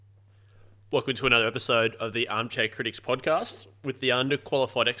Welcome to another episode of the Armchair Critics podcast with the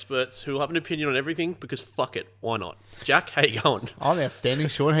underqualified experts who will have an opinion on everything because fuck it, why not? Jack, how you going? I'm outstanding.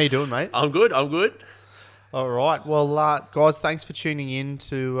 Sean, how you doing, mate? I'm good. All right. Well, guys, thanks for tuning in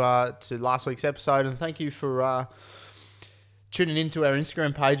to last week's episode, and thank you for tuning into our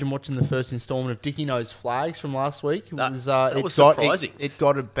Instagram page and watching the first instalment of Dickie Knows Flags from last week. That was surprising. It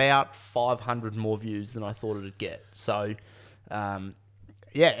got about 500 more views than I thought it'd get. So,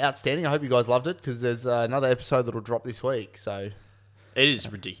 yeah, outstanding. I hope you guys loved it because there's another episode that'll drop this week. So It is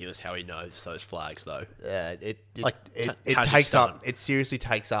ridiculous how he knows those flags, though. it Tajikistan. it seriously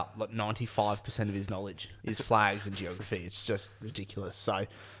takes up like 95% of his knowledge is flags and geography. It's just ridiculous. So,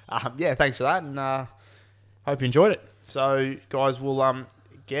 yeah, thanks for that, and hope you enjoyed it. So, guys, we'll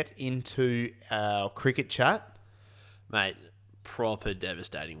get into our cricket chat. Mate, proper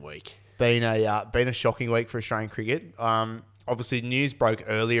devastating week. Been a shocking week for Australian cricket. Obviously, news broke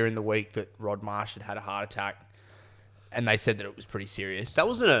earlier in the week that Rod Marsh had a heart attack, and they said that it was pretty serious. That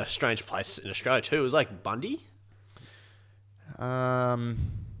was in a strange place in Australia too. It was like Bundy? Yeah,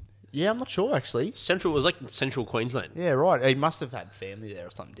 I'm not sure, actually. It was like central Queensland. Yeah, right. He must have had family there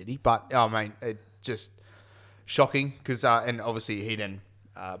or something, did he? But, I mean, it just shocking because, and obviously he then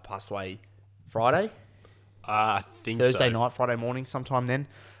passed away Friday. I think Thursday so. night, Friday morning, sometime then.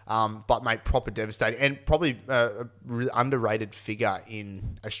 But, mate, proper devastating. And probably a really underrated figure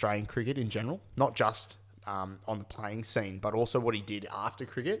in Australian cricket in general. Not just on the playing scene, but also what he did after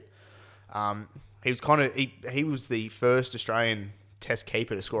cricket. He was the first Australian Test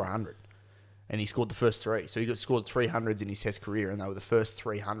keeper to score 100. And he scored the first three. So he scored 300s in his Test career, and they were the first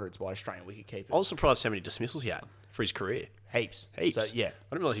 300s by Australian wicket keepers. I was surprised how many dismissals he had for his career. Heaps. Heaps. So, yeah. I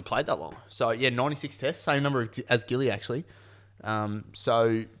didn't realise he played that long. So, yeah, 96 Tests, same number as Gilly, actually.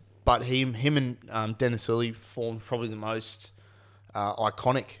 But him and Dennis Lilly formed probably the most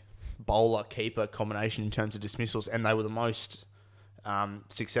iconic bowler-keeper combination in terms of dismissals, and they were the most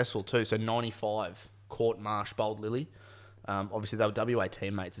successful too. So 95 caught Marsh, bowled Lilly. Obviously, they were WA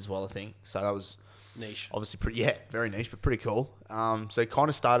teammates as well, I think. So that was Niche. obviously very niche, but pretty cool. So it kind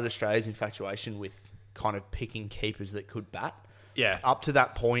of started Australia's infatuation with kind of picking keepers that could bat. Yeah. Up to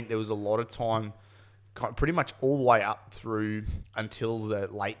that point, there was a lot of time, pretty much all the way up through until the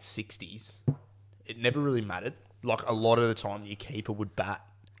late 60s. It never really mattered. Like, a lot of the time, your keeper would bat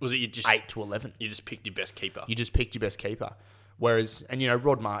Was it you just 8 to 11. You just picked your best keeper. You just picked your best keeper. Whereas, and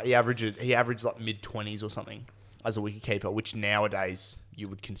Rod Marsh, he averaged like mid-20s or something as a wicketkeeper, which nowadays you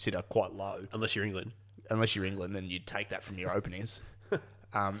would consider quite low. Unless you're England. Unless you're England, then you'd take that from your openers.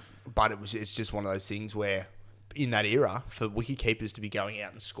 But it's just one of those things where, in that era, for wicketkeepers to be going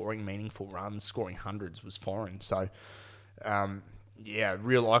out and scoring meaningful runs, scoring hundreds was foreign. So, yeah,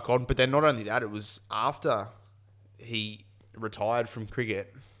 real icon. But then not only that, it was after he retired from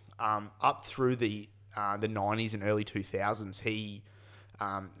cricket, up through the 90s and early 2000s, he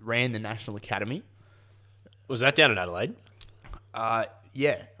ran the National Academy. Was that down in Adelaide?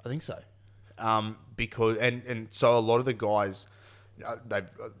 Yeah, I think so. Because and so a lot of the guys, they've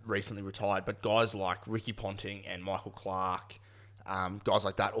recently retired, but guys like Ricky Ponting and Michael Clark, guys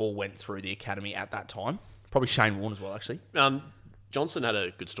like that all went through the academy at that time. Probably Shane Warne as well, actually. Johnson had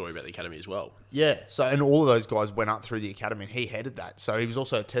a good story about the academy as well. Yeah, so and all of those guys went up through the academy, and he headed that. So he was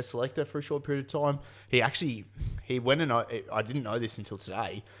also a test selector for a short period of time. He went and I didn't know this until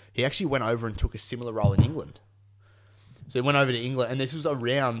today. He actually went over and took a similar role in England. So he went over to England, and this was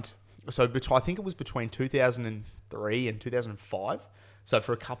around. So I think it was between 2003 and 2005. So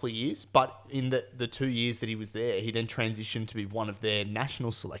for a couple of years, but in the 2 years that he was there, he then transitioned to be one of their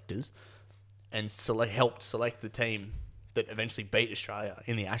national selectors, and helped select the team that eventually beat Australia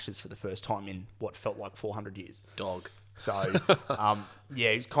in the Ashes for the first time in what felt like 400 years. Dog. So,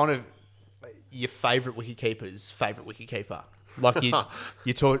 yeah, he's kind of your favourite wicketkeeper's favourite wicketkeeper. Like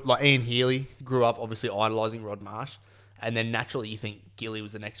you talk, like Ian Healy grew up obviously idolising Rod Marsh, and then naturally you think Gilly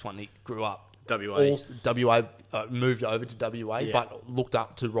was the next one. He grew up WA. Moved over to WA, Yeah. but looked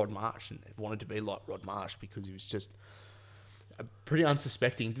up to Rod Marsh and wanted to be like Rod Marsh because he was just pretty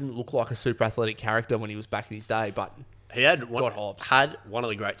unsuspecting. Didn't look like a super athletic character when he was back in his day, but He had one got of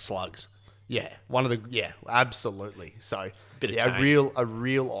the great slugs. Yeah, absolutely. So, Bit of yeah, tang. a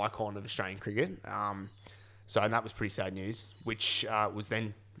real icon of Australian cricket. And that was pretty sad news, which was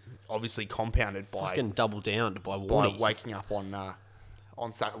then obviously compounded by Fucking double down by Warne. waking up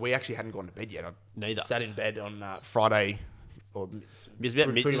on Saturday. We actually hadn't gone to bed yet. I Neither. sat in bed on Friday, or It's about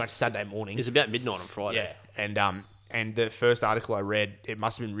pretty much Saturday morning. It's about midnight on Friday. Yeah, and the first article I read, it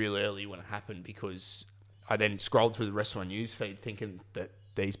must have been real early when it happened because I then scrolled through the rest of my news feed thinking that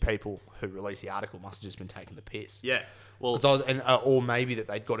these people who released the article must have just been taking the piss. Yeah. Well, Or maybe that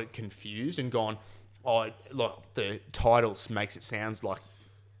they'd got it confused and gone, oh, look, the titles makes it sounds like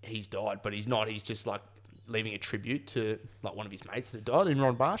he's died, but he's not. He's just like leaving a tribute to like one of his mates that had died in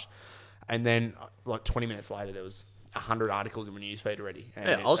Ron Marsh. And then like 20 minutes later, there was 100 articles in my newsfeed already.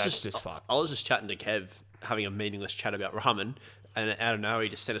 And I was just fucked. I was just chatting to Kev, having a meaningless chat about ramen, and out of nowhere he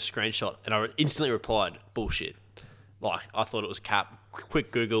just sent a screenshot, and I instantly replied, "Bullshit." Like I thought it was cap.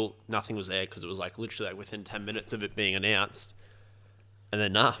 Quick Google, nothing was there because it was like literally like within 10 minutes of it being announced. And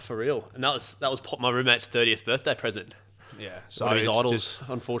then for real. And that was my roommate's 30th birthday present. Yeah. So One of his it's idols, just,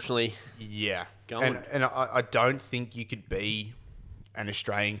 unfortunately. yeah. Going. And I don't think you could be an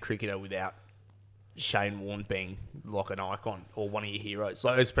Australian cricketer without Shane Warne being like an icon or one of your heroes.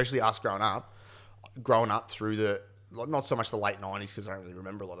 Like especially us growing up through the like not so much the late 90s because I don't really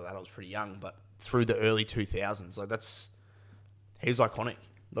remember a lot of that. I was pretty young, but through the early 2000s, like he's iconic.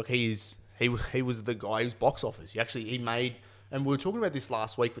 Like he was the guy who's box office. He made, and we were talking about this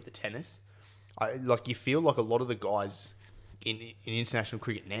last week with the tennis. Like you feel like a lot of the guys in international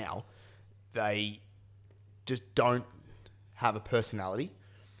cricket now, they just don't have a personality.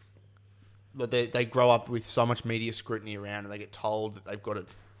 Like they grow up with so much media scrutiny around, and they get told that they've got to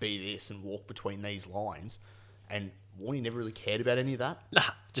be this and walk between these lines. And Warne never really cared about any of that. Nah,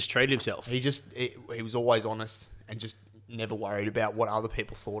 just treated himself. He was always honest and just never worried about what other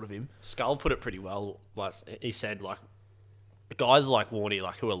people thought of him. Skull put it pretty well. Like he said, like guys like Warne,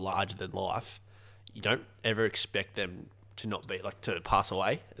 like who are larger than life, you don't ever expect them to not be like to pass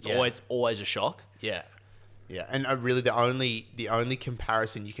away. It's always a shock. Yeah, yeah, and really the only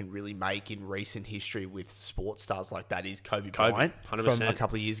comparison you can really make in recent history with sports stars like that is Kobe Bryant 100%. from a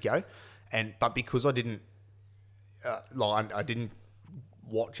couple of years ago, but because I didn't I didn't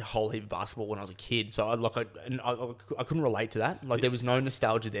watch a whole heap of basketball when I was a kid, so I couldn't relate to that. Like there was no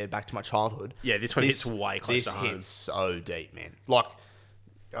nostalgia there back to my childhood. Yeah, this one hits way close to home. This hits so deep, man. Like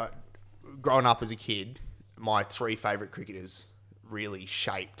growing up as a kid, my three favourite cricketers really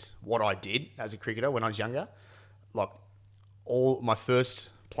shaped what I did as a cricketer when I was younger. Like all my first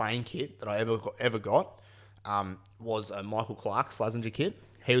playing kit that I ever got was a Michael Clark Slazenger kit.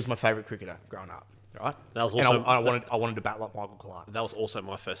 He was my favourite cricketer growing up. Right, that was also. And I wanted to bat like Michael Clark. That was also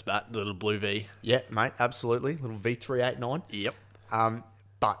my first bat, the little blue V. Yeah, mate, absolutely, little V389. Yep.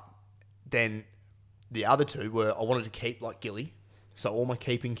 But then the other two were I wanted to keep like Gilly, so all my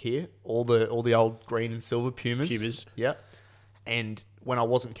keeping gear, all the old green and silver Pumas. Yeah, and when I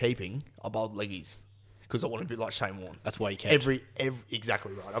wasn't keeping, I bowled leggies because I wanted to be like Shane Warne. That's why you kept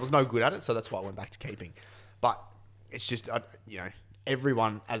exactly right. I was no good at it, so that's why I went back to keeping. But it's just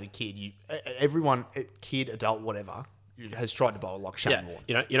everyone as a kid, everyone, kid, adult, whatever, has tried to bowl like Shane Warne.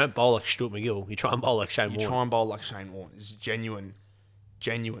 You don't bowl like Stuart McGill. You try and bowl like Shane Warne. You try and bowl like Shane Warne. He's a genuine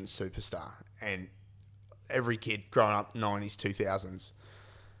superstar. And every kid growing up, 90s, 2000s,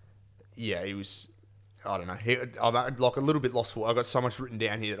 yeah, he was, I don't know. I'm like a little bit lost for. I got so much written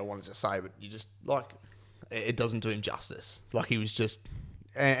down here that I wanted to say, but you just, like, it doesn't do him justice. Like, he was just,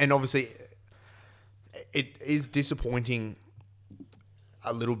 and obviously, it is disappointing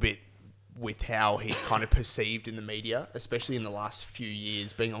a little bit with how he's kind of perceived in the media, especially in the last few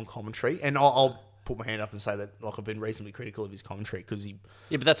years being on commentary. And I'll put my hand up and say that like I've been reasonably critical of his commentary because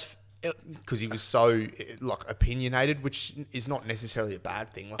he was so like opinionated, which is not necessarily a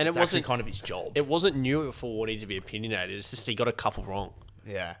bad thing. Like, and it's actually kind of his job. It wasn't new for Warne to be opinionated. It's just he got a couple wrong.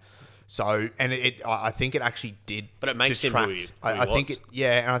 Yeah. So, and I think it actually did. But it makes detract. Him who he was.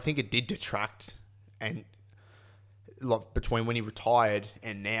 And I think it did detract and. Like between when he retired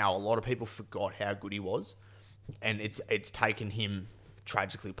and now, a lot of people forgot how good he was, and it's taken him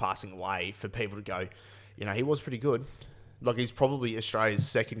tragically passing away for people to go, he was pretty good. Like he's probably Australia's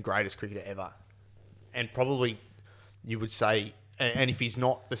second greatest cricketer ever, and probably you would say, and if he's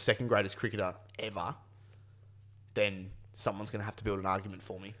not the second greatest cricketer ever, then someone's going to have to build an argument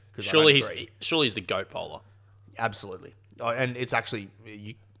for me. Surely he's the GOAT bowler. Absolutely, and it's actually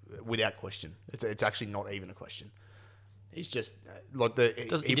without question. It's actually not even a question. He's just like that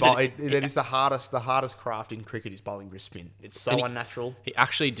is the hardest craft in cricket is bowling wrist spin. It's so unnatural. He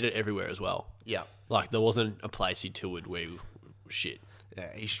actually did it everywhere as well. Yeah, like there wasn't a place he toured where he was shit.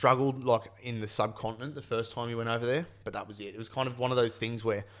 Yeah, he struggled like in the subcontinent the first time he went over there, but that was it. It was kind of one of those things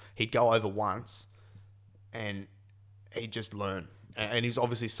where he'd go over once, and he'd just learn. And he's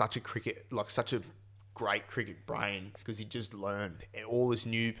obviously such a great cricket brain because he'd just learn all this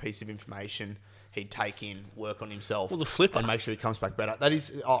new piece of information. He'd take in, work on himself, the flipper, and make sure he comes back better. That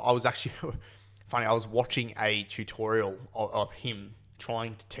is, I was actually funny. I was watching a tutorial of him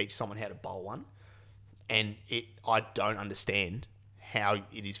trying to teach someone how to bowl one, and I don't understand how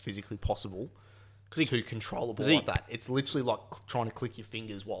it is physically possible to control a ball he- like that. It's literally like trying to click your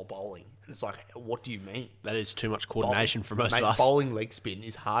fingers while bowling. And it's like, what do you mean? That is too much coordination for most Mate, of us. bowling leg spin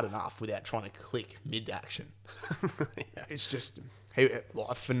is hard enough without trying to click mid-action. It's just like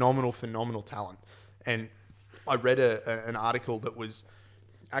a phenomenal talent. And I read an article that was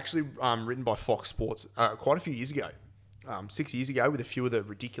actually written by Fox Sports quite a few years ago, 6 years ago, with a few of the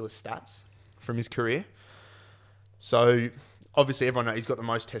ridiculous stats from his career. So obviously everyone knows he's got the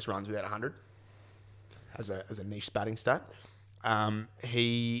most test runs without 100 as a niche batting stat.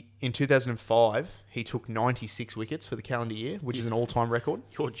 He in 2005 he took 96 wickets for the calendar year, which is an all-time record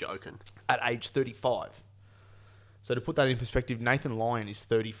You're joking. at age 35. So to put that in perspective, Nathan Lyon is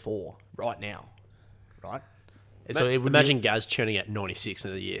 34 right now, right? So it would Imagine Gaz churning out 96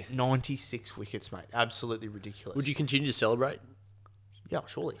 in a year. 96 wickets, mate. Absolutely ridiculous. Would you continue to celebrate? Yeah,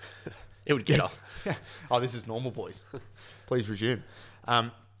 surely. It would get off. Yeah. Oh, this is normal, boys. Please resume.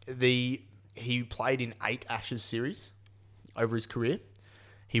 He played in 8 Ashes series over his career.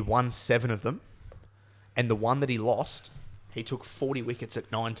 He won 7 of them. And the one that he lost, he took 40 wickets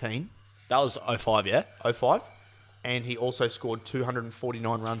at 19. That was 05, yeah? 05. And he also scored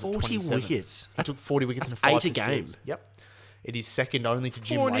 249 runs at 40 27. wickets. He took 40 wickets in a That's 5 8 a game. series. Yep. It is second only to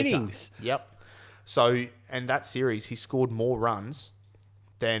Jim 4 Laker. innings. Yep. So, and that series, he scored more runs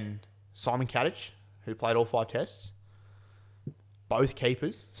than Simon Kadich, who played all 5 tests. Both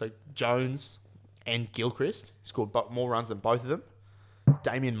keepers, so Jones and Gilchrist, scored more runs than both of them.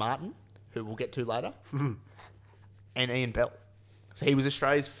 Damien Martin, who we'll get to later, and Ian Bell. So he was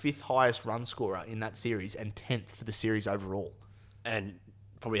Australia's 5th highest run scorer in that series and 10th for the series overall. And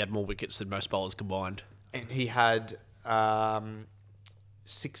probably had more wickets than most bowlers combined. And he had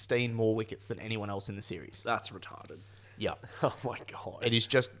 16 more wickets than anyone else in the series. That's retarded. Yeah. Oh my God. It is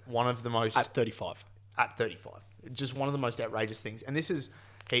just one of the most... At 35. At 35. Just one of the most outrageous things. And this is...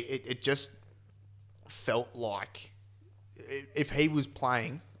 It just felt like if he was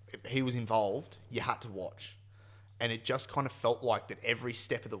playing, if he was involved, you had to watch. And it just kind of felt like that every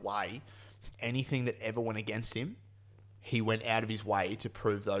step of the way, anything that ever went against him, he went out of his way to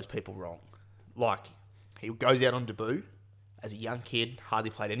prove those people wrong. Like, he goes out on debut as a young kid,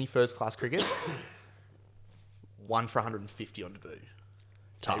 hardly played any first-class cricket, 1 for 150 on debut.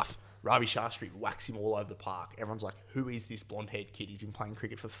 Tough. Ravi Shastri whacks him all over the park. Everyone's like, who is this blonde-haired kid? He's been playing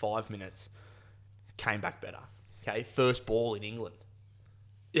cricket for 5 minutes. Came back better. Okay, first ball in England.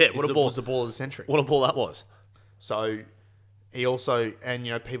 Yeah, what a ball. Was the ball of the century. What a ball that was. So he also,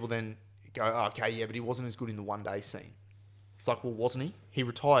 and people then go, oh, okay, yeah, but he wasn't as good in the one-day scene. It's like, well, wasn't he? He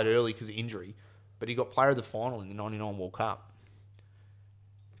retired early because of injury, but he got player of the final in the 99 World Cup.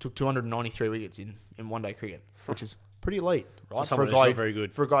 Took 293 wickets in one-day cricket, which is pretty elite, right? For a guy not very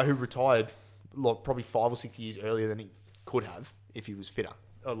good. For a guy who retired probably 5 or 6 years earlier than he could have if he was fitter.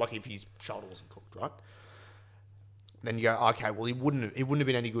 Like if his shoulder wasn't cooked, right? Then you go, okay, well, he wouldn't have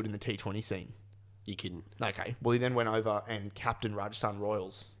been any good in the T20 scene. You kidding? Okay. Well, he then went over and captained Rajasthan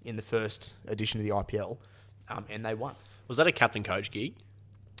Royals in the first edition of the IPL, and they won. Was that a captain coach gig?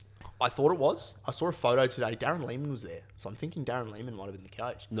 I thought it was. I saw a photo today. Darren Lehman was there. So I'm thinking Darren Lehman might have been the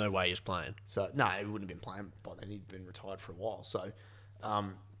coach. No way he was playing. So, no, he wouldn't have been playing by then. He'd been retired for a while. So,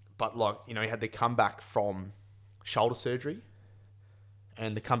 but like, he had the comeback from shoulder surgery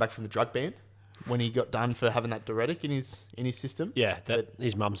and the comeback from the drug ban when he got done for having that diuretic in his system. Yeah, that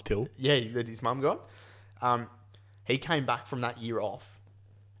his mum's pill. Yeah, that his mum got. He came back from that year off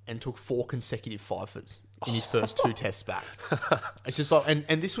and took 4 consecutive fifers in his first 2 tests back. It's just like,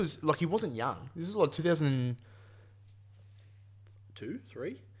 and this was like, he wasn't young. This was like 2002,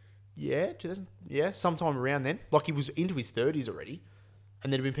 3? Yeah, 2000. Yeah, sometime around then. Like, he was into his 30s already.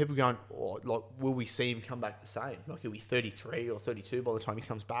 And there'd been people going, oh, like, will we see him come back the same? Like, he'll be 33 or 32 by the time he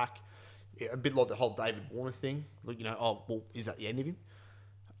comes back. A bit like the whole David Warne thing. Like, oh, well, is that the end of him?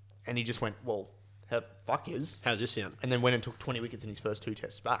 And he just went, well, how fuck is? How's this sound? And then went and took 20 wickets in his first 2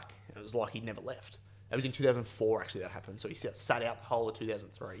 tests back. And it was like he'd never left. That was in 2004, actually, that happened. So he sat out the whole of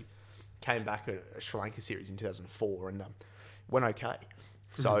 2003, came back at a Sri Lanka series in 2004, and went okay.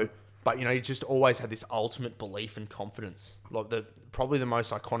 So, but, he just always had this ultimate belief and confidence. Like, probably the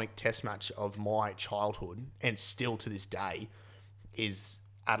most iconic test match of my childhood, and still to this day, is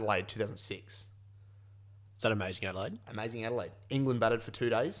Adelaide 2006. Is that Amazing Adelaide? Amazing Adelaide. England batted for 2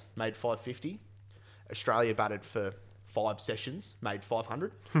 days, made 550. Australia batted for 5 sessions, made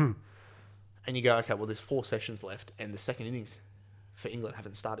 500. And you go, okay, well, there's 4 sessions left, and the second innings for England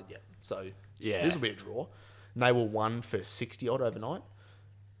haven't started yet. So Yeah. this will be a draw. And they were 1 for 60 odd overnight.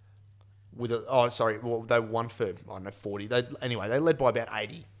 They won for 40. They led by about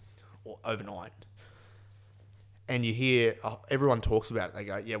 80 overnight. and you hear everyone talks about it. They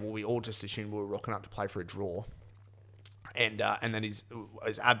go, yeah, well, we all just assumed we were rocking up to play for a draw. And that is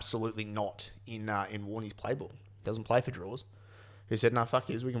absolutely not in Warnie's playbook. Doesn't play for draws. He said, no, fuck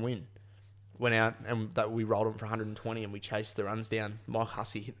yous, we can win. Went out and we rolled them for 120 and we chased the runs down. Mike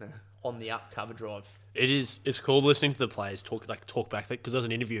Hussey hitting on the up cover drive. It's cool listening to the players talk back because there was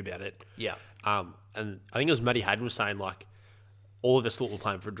an interview about it. Yeah. And I think it was Matty Hayden was saying like all of us thought we were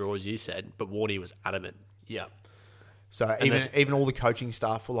playing for a draw, as you said, but Warnie was adamant. Yeah. So even all the coaching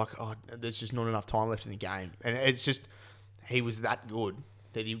staff were like, oh, there's just not enough time left in the game. And it's just, he was that good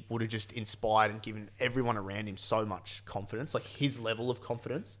that he would have just inspired and given everyone around him so much confidence, like his level of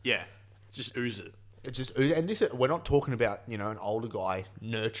confidence. Yeah. Just ooze it. It just, and this, we're not talking about, an older guy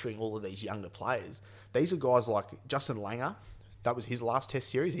nurturing all of these younger players. These are guys like Justin Langer. That was his last test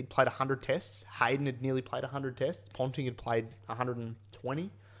series. He'd played 100 tests. Hayden had nearly played 100 tests. Ponting had played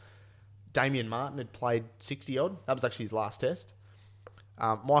 120. Damien Martin had played 60 odd. That was actually his last test.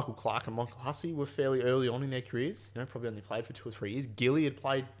 Michael Clark and Michael Hussey were fairly early on in their careers. Probably only played for 2 or 3 years. Gilly had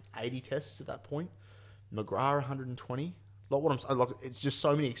played 80 tests at that point. McGrath 120. Like what I'm saying, like it's just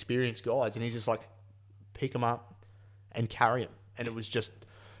so many experienced guys, and he's just like pick them up and carry them. And it was just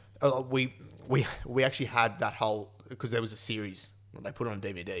we actually had that whole, because there was a series they put it on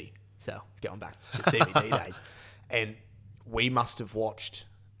DVD. So going back to DVD days, and we must have watched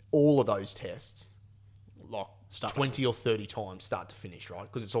all of those tests like 20 or 30 times start to finish, right?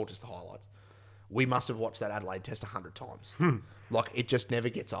 Because it's all just the highlights. We must have watched that Adelaide test 100 times. Like, it just never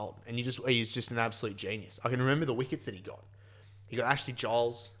gets old. And he's just an absolute genius. I can remember the wickets that he got. He got Ashley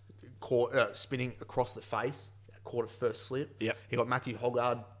Giles spinning across the face, caught a first slip. Yep. He got Matthew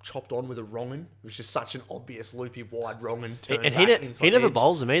Hoggard chopped on with a wrong-un. It was just such an obvious loopy wide wrong-un. And he never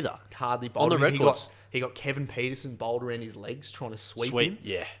bowls him either. Hardly bowled on the him. records. He got Kevin Peterson bowled around his legs trying to sweep him.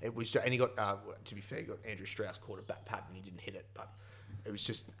 Yeah. It was, and he got, to be fair, he got Andrew Strauss caught a bat pat and he didn't hit it. But it was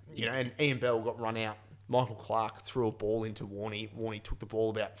just, and Ian Bell got run out. Michael Clark threw a ball into Warne. Warne took the ball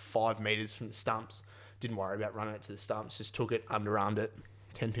about 5 metres from the stumps. Didn't worry about running it to the stumps. Just took it, underarmed it,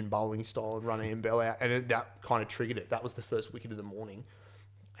 10-pin bowling style, and run Ian Bell out. And that kind of triggered it. That was the first wicket of the morning.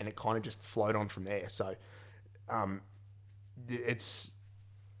 And it kind of just flowed on from there. So it's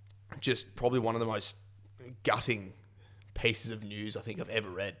just probably one of the most gutting pieces of news I think I've ever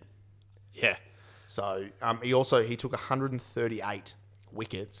read. Yeah. So he took 138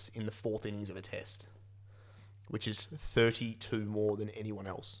 wickets in the 4th innings of a test, which is 32 more than anyone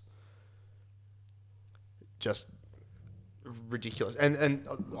else. Just ridiculous. And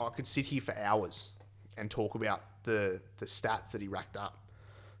I could sit here for hours and talk about the stats that he racked up.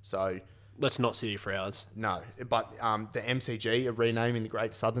 So let's not sit here for hours. No, but the MCG are renaming the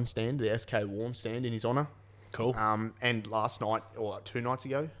Great Southern Stand, the SK Warne Stand, in his honour. Cool. And last night, or 2 nights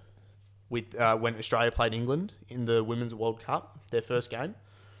ago, with when Australia played England in the Women's World Cup, their first game,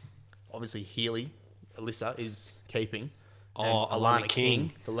 obviously Alyssa is keeping. Oh, Alana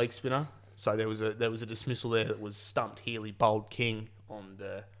King, the leg spinner. So there was a dismissal there that was stumped. Healy bowled King on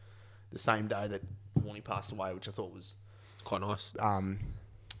the same day that Warne passed away, which I thought was quite nice.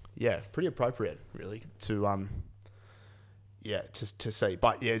 Yeah, pretty appropriate, really, to see.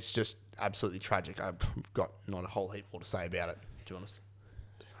 But yeah, it's just absolutely tragic. I've got not a whole heap more to say about it, to be honest.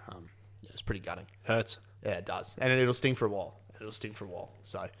 It's pretty gutting. Hurts. Yeah, it does, and it'll sting for a while.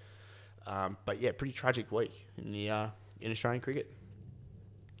 So, but yeah, pretty tragic week in Australian cricket.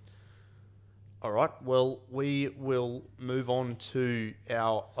 All right, well, we will move on to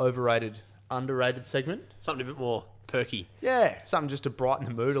our overrated, underrated segment. Something a bit more perky. Yeah, something just to brighten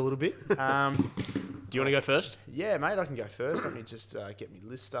the mood a little bit. Do you want to go first? Yeah, mate, I can go first. Let me just get my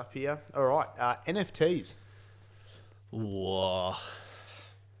list up here. All right, NFTs. Whoa.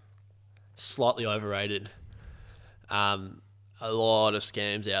 Slightly overrated. A lot of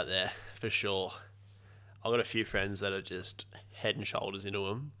scams out there, for sure. I've got a few friends that are just head and shoulders into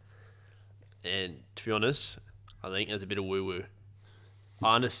them. And to be honest, I think there's a bit of woo-woo.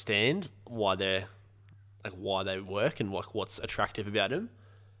 I understand why they work and what's attractive about them,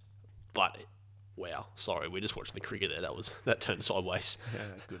 but wow, sorry, we're just watching the cricket there. That turned sideways. Yeah,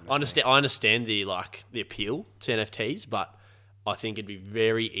 goodness. I understand the appeal to NFTs, but I think it'd be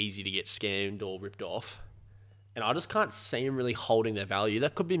very easy to get scammed or ripped off, and I just can't see them really holding their value.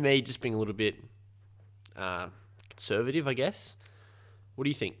 That could be me just being a little bit conservative, I guess. What do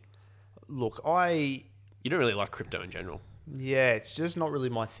you think? Look, you don't really like crypto in general. Yeah, it's just not really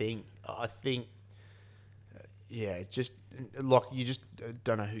my thing. I think, just like you just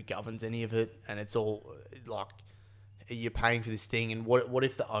don't know who governs any of it, and it's all like you're paying for this thing, and what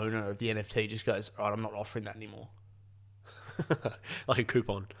if the owner of the NFT just goes, "All right, I'm not offering that anymore." Like a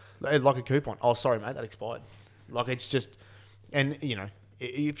coupon. Like a coupon. Oh, sorry, mate, that expired. Like it's just, and you know,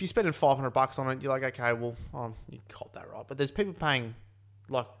 if you're spending $500 on it, you're like, okay, well, you cop that, right? But there's people paying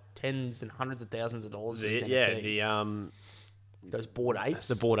like tens and hundreds of thousands of dollars for these NFTs. Those Bored Apes.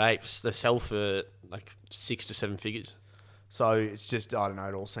 The Bored Apes, they sell for like 6 to 7 figures. So it's just, I don't know,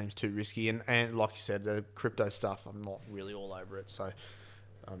 it all seems too risky. And like you said, the crypto stuff, I'm not really all over it. So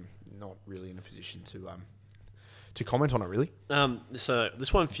I'm not really in a position to comment on it, really. So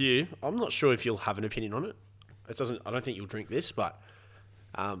this one for you, I'm not sure if you'll have an opinion on it. I don't think you'll drink this, but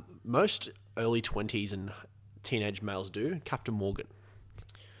most early 20s and teenage males do. Captain Morgan.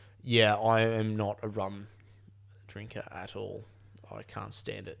 Yeah, I am not a rum drinker at all. I can't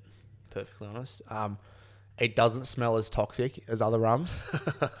stand it, perfectly honest. It doesn't smell as toxic as other rums,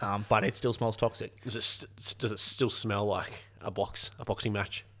 but it still smells toxic. Does it still smell like a boxing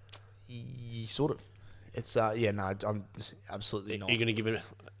match? Sort of. It's I'm absolutely not. Are you going to give it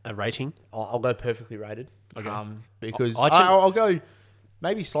a rating? I'll go perfectly rated. Okay. Because I'll go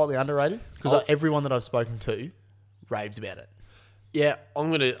maybe slightly underrated because everyone that I've spoken to raves about it. Yeah,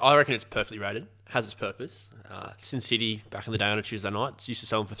 I reckon it's perfectly rated. Has its purpose. Sin City back in the day on a Tuesday night used to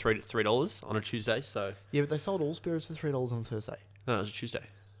sell them for $3 on a Tuesday. So yeah, but they sold all spirits for $3 on a Thursday. No, it was a Tuesday.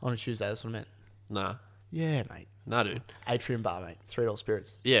 On a Tuesday, that's what I meant. Nah. Yeah, mate. Nah, dude. Atrium Bar, mate. $3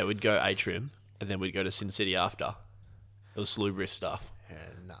 spirits. Yeah, we'd go Atrium, and then we'd go to Sin City after. It was salubrious stuff. Yeah,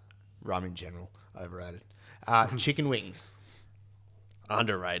 nah. Rum in general, overrated. Chicken wings.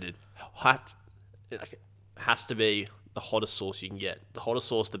 Underrated. It has to be the hottest sauce you can get. The hotter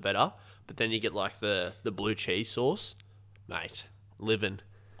sauce, the better. But then you get like the blue cheese sauce. Mate, living.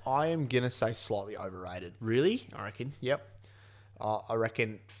 I am going to say slightly overrated. Really? I reckon. Yep. I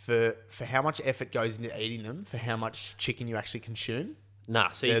reckon for how much effort goes into eating them, for how much chicken you actually consume,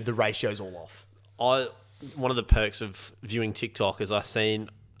 Nah, see, the ratio's all off. One of the perks of viewing TikTok is I've seen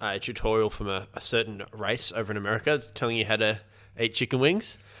a tutorial from a certain race over in America telling you how to eat chicken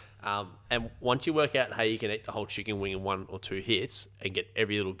wings. And once you work out how you can eat the whole chicken wing in 1 or 2 hits and get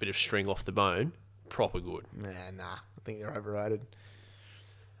every little bit of string off the bone, proper good. Nah. I think they're overrated.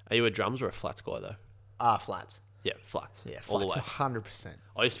 Are you a drums or a flats guy, though? Flats. Yeah, flats. Yeah, all the flats, way. 100%.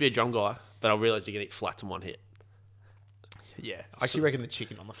 I used to be a drum guy, but I realised you can eat flats in 1 hit. Yeah. I actually reckon the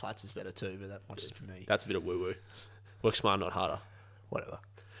chicken on the flats is better too, but that might just be me. That's a bit of woo-woo. Work smarter, not harder. Whatever.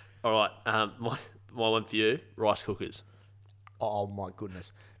 All right, my one for you, rice cookers. Oh, my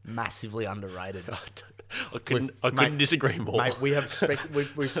goodness. Massively underrated. I couldn't disagree more. Mate,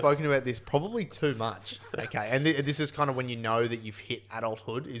 we've spoken about this probably too much. Okay, and this is kind of when you know that you've hit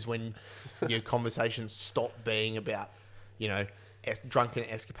adulthood, is when your conversations stop being about, you know, drunken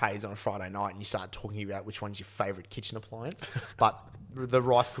escapades on a Friday night and you start talking about which one's your favourite kitchen appliance. But the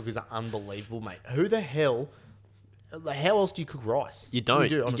rice cookers are unbelievable, mate. How else do you cook rice? You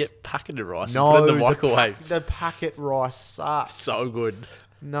don't. You get packeted rice no, and put it in the microwave. The packet rice sucks. So good.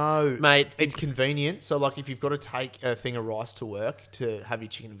 No, mate. It's convenient. So, like, if you've got to take a thing of rice to work to have your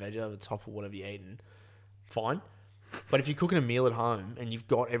chicken and veg over the top of whatever you're eating, fine. But if you're cooking a meal at home and you've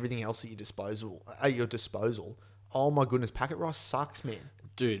got everything else at your disposal, oh my goodness, packet rice sucks, man.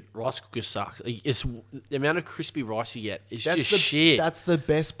 Dude, rice cookers suck. It's the amount of crispy rice you get is just shit. That's the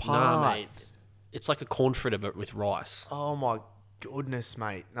best part. Nah, mate. It's like a corn fritter, but with rice. Oh my goodness,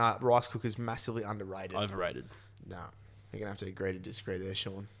 mate. Nah, rice cookers massively underrated. Overrated. Nah, you're gonna have to agree to disagree there,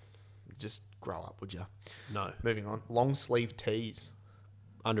 Sean. Just grow up, would you? No. Moving on. Long sleeve tees.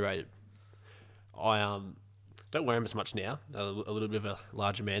 Underrated. I don't wear them as much now. I'm a little bit of a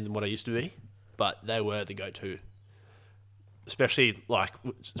larger man than what I used to be, but they were the go-to. Especially like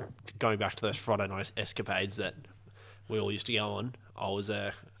going back to those Friday night escapades that we all used to go on. I was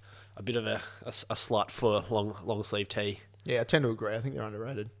a bit of a slut for long sleeve tee. Yeah, I tend to agree. I think they're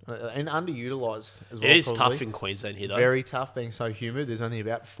underrated and underutilised as well. It is probably. tough in Queensland here, though. Very tough, being so humid. There's only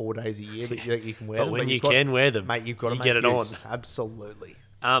about 4 days a year that you can wear them. But when you can wear them, mate, you've got to get it on. Absolutely.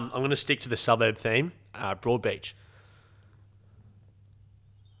 I'm going to stick to the suburb theme. Broadbeach.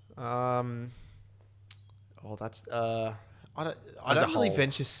 That's I don't really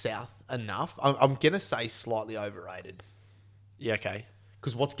venture south enough. I'm gonna say slightly overrated. Yeah, okay.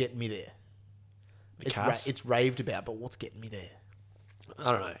 Because what's getting me there? It's raved about, but what's getting me there?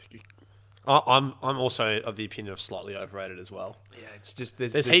 I don't know. I'm also of the opinion of slightly overrated as well. Yeah, it's just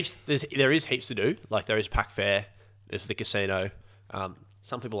there is heaps to do. Like there is Pack Fair, there's the casino.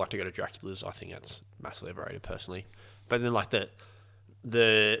 Some people like to go to Dracula's. I think that's massively overrated personally. But then like the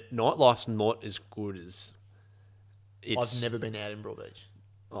nightlife's not as good as it's. I've never been out in Broadbeach.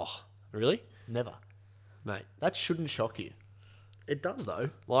 Oh, really? Never, mate. That shouldn't shock you. It does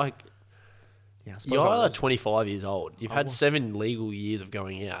though. Like, yeah, you're 25 years old. You've had 7 legal years of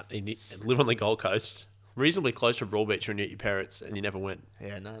going out and you live on the Gold Coast. reasonably close to Raw Beach when you're at your parents and you never went.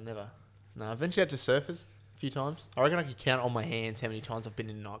 Yeah, no, never. No, I've ventured out to Surfers a few times. I reckon I could count on my hands how many times I've been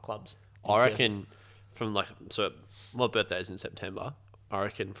in nightclubs. I reckon my birthday is in September. I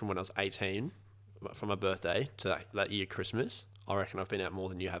reckon from when I was 18, from my birthday to that year Christmas, I reckon I've been out more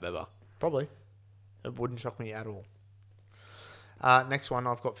than you have ever. Probably. It wouldn't shock me at all. Next one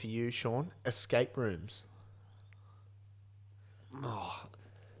I've got for you, Sean. Escape rooms. Oh,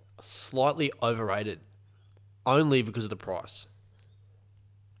 slightly overrated. Only because of the price.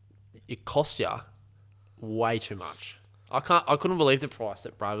 It costs you way too much. I couldn't believe the price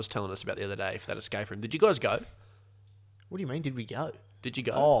that Brad was telling us about the other day for that escape room. Did you guys go? What do you mean, did we go? Did you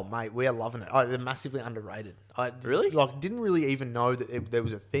go? Oh, mate, we are loving it. They're massively underrated. Really? Didn't really even know that there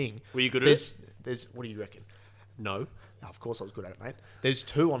was a thing. Were you good at it? What do you reckon? No. Oh, of course I was good at it, mate. There's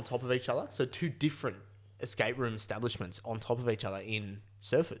two on top of each other. So two different escape room establishments on top of each other in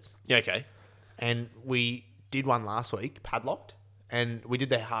Surfers. Yeah, okay. And we did one last week, padlocked, and we did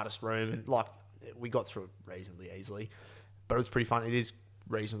the hardest room, and we got through it reasonably easily, but it was pretty fun. It is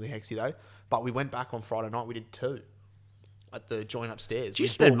reasonably hexy though. But we went back on Friday night. We did two at the joint upstairs. Did you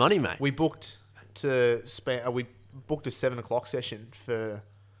spend money, mate? We booked to spend. We booked a 7:00 session for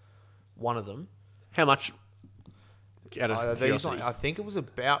one of them. How much? Out of curiosity? I think it was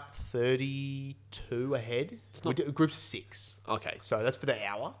about 32 ahead. We did group 6. Okay. So that's for the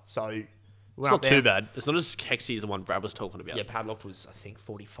hour. So it's not too bad. It's not as hexy as the one Brad was talking about. Yeah, padlocked was, I think,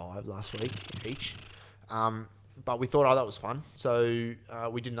 45 last week each. But we thought, that was fun. So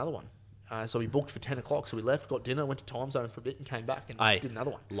we did another one. So we booked for 10:00. So we left, got dinner, went to Time Zone for a bit and came back and did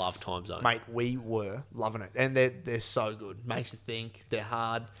another one. Love Time Zone. Mate, we were loving it. And they're so good. Makes you think. They're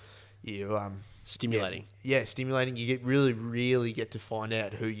hard. Stimulating. Yeah, stimulating. You really, really get to find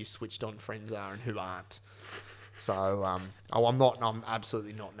out who your switched on friends are and who aren't. So, I'm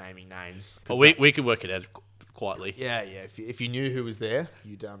absolutely not naming names. But we could work it out quietly. Yeah. If you knew who was there,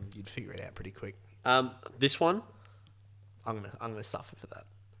 you'd figure it out pretty quick. This one, I'm gonna suffer for that.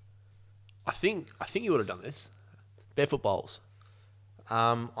 I think you would have done this. Barefoot bowls.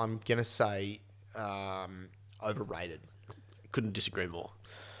 I'm gonna say overrated. Couldn't disagree more.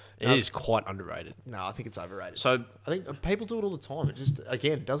 It is quite underrated. No, I think it's overrated. So I think people do it all the time. It just,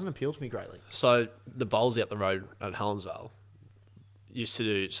 again, doesn't appeal to me greatly. So the bowls out the road at Helensvale used to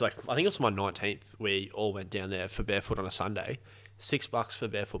do. So I think it was my 19th. We all went down there for barefoot on a Sunday. $6 for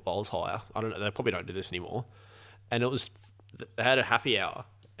barefoot bowls hire. I don't know. They probably don't do this anymore. And they had a happy hour.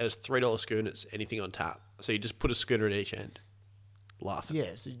 It was $3 schooners, anything on tap. So you just put a schooner at each end. Laughing.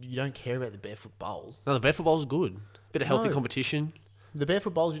 Yeah, so you don't care about the barefoot bowls. No, the barefoot bowls is good. Bit of healthy competition. The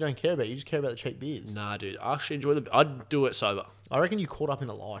barefoot bowls you don't care about. You just care about the cheap beers. Nah, dude. I actually enjoy I'd do it sober. I reckon you caught up in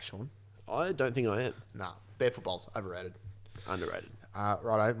a lie, Sean. I don't think I am. Nah, barefoot bowls, overrated. Underrated.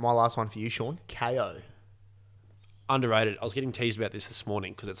 Righto, my last one for you, Sean. KO. Underrated. I was getting teased about this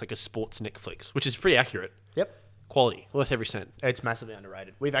morning because it's like a sports Netflix, which is pretty accurate. Yep. Quality. Worth every cent. It's massively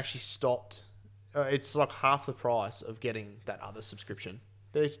underrated. We've actually stopped. It's like half the price of getting that other subscription.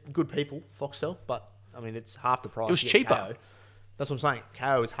 There's good people, Foxtel, but, I mean, it's half the price. It was cheaper. KO. That's what I'm saying.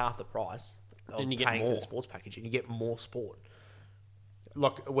 KO is half the price of and you get paying more. for the sports package, and you get more sport.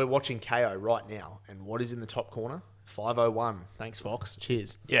 Look, we're watching KO right now, and what is in the top corner? 501. Thanks, Fox.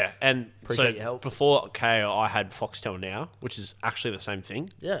 Cheers. Yeah, and Appreciate your help. Before KO, I had Foxtel Now, which is actually the same thing.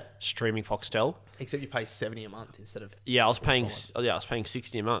 Yeah. Streaming Foxtel. Except you pay 70 a month instead of... Yeah, I was paying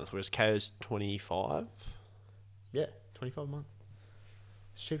 60 a month, whereas KO's 25. Yeah, 25 a month.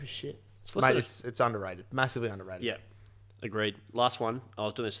 It's cheap as shit. Mate, it's underrated. Massively underrated. Yeah, agreed. Last one. I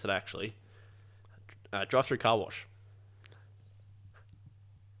was doing this today, actually. Drive-through car wash.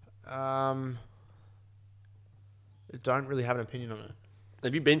 Don't really have an opinion on it.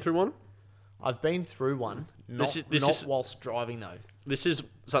 Have you been through one? I've been through one. Not whilst driving, though. This is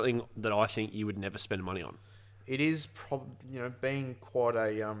something that I think you would never spend money on. It is being quite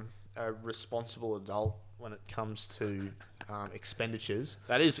a responsible adult when it comes to expenditures.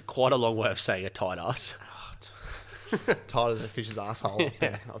 That is quite a long way of saying a tight ass. Tighter than a fish's asshole.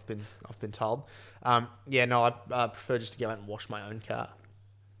 I've been told. I prefer just to go out and wash my own car.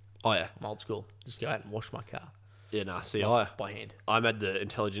 Oh yeah, I'm old school. Just go out and wash my car. Yeah, nah. See, by hand. I'm at the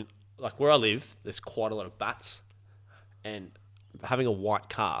intelligent. Like where I live, there's quite a lot of bats, and having a white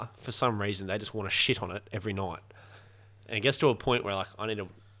car, for some reason, they just want to shit on it every night, and it gets to a point where like I need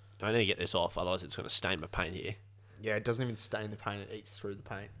to get this off, otherwise it's going to stain my paint here. Yeah, it doesn't even stain the paint; it eats through the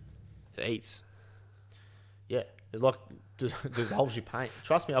paint. It eats. Yeah, it like dissolves your paint.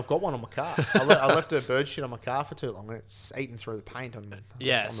 Trust me, I've got one on my car. I left a bird shit on my car for too long, and it's eaten through the paint on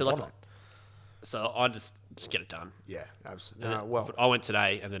the so like bonnet. So I just get it done. Yeah, absolutely. And No, well, I went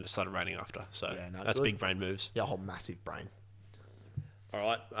today, and then it started raining after. So Yeah, no, that's good. big brain moves. yeah, a whole massive brain. All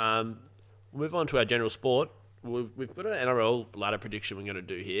right. We'll move on to our general sport. We've got an NRL ladder prediction we're going to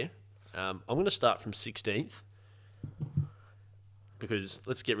do here. I'm going to start from 16th because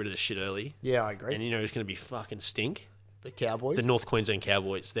let's get rid of this shit early. Yeah, I agree. And you know who's going to be fucking stink? The Cowboys. The North Queensland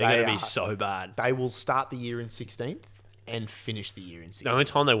Cowboys. They're They going to be are. so bad. They will start the year in 16th and finish the year in 16th. The only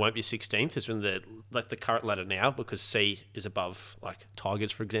time they won't be 16th is when the current ladder now, because C is above like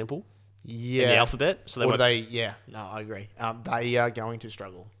Tigers, for example, Yeah. in the alphabet. So they Or won't. they? Yeah. No, I agree. They are going to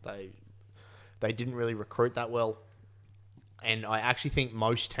struggle. They didn't really recruit that well, and I actually think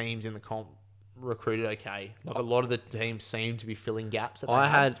most teams in the comp recruited okay. Like a lot of the teams seem to be filling gaps. That they I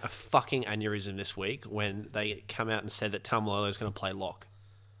had a fucking aneurysm this week when they come out and said that Tamalolo is going to play lock.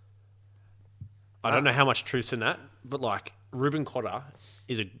 I don't know how much truth's in that, but like Ruben Cotter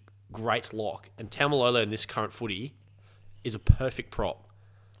is a great lock, and Tamalolo in this current footy is a perfect prop.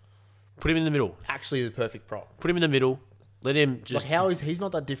 Put him in the middle. actually the perfect prop. Put him in the middle. Let him just. Like how is he's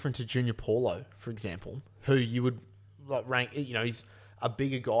not that different to Junior Paulo, for example, who you would like rank. You know, he's a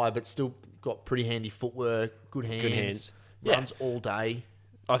bigger guy, but still got pretty handy footwork, good hands, Yeah. runs all day.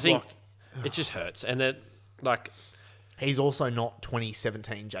 I think Like- it just hurts, and that like He's also not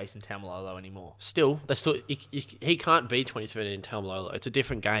 2017 Jason Tamalolo anymore. he can't be 27 in Tamalolo. It's a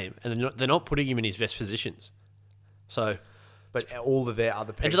different game, and they're not putting him in his best positions. So, But all of their other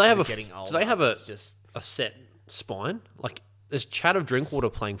and pieces do they have are a getting older. do they have a It's just a set spine? Like there's Chad of Drinkwater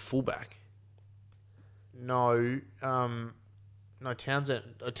playing fullback. no, no Townsend.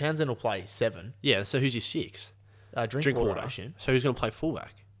 Townsend will play 7. Yeah, so who's your 6? Drinkwater, I assume. So who's going to play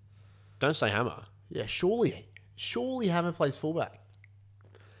fullback? Don't say Hammer. Yeah, surely Hammer plays fullback.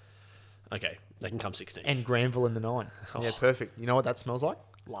 Okay, they can come 16th. And Granville in the 9. Yeah, Oh. perfect. You know what that smells like?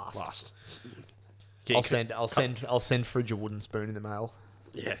 Last. I'll send Fridge a wooden spoon in the mail.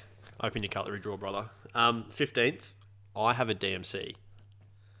 Yeah, open your cutlery drawer, brother. 15th, I have a DMC.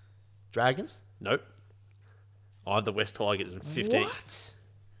 Dragons? Nope. I have the West Tigers in 15th. What?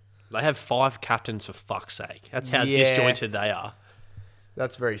 They have 5 captains, for fuck's sake. That's how Yeah. disjointed they are.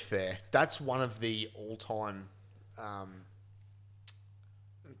 That's very fair. That's one of the all-time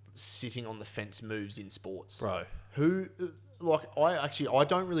sitting on the fence moves in sports. Bro. Who, like, I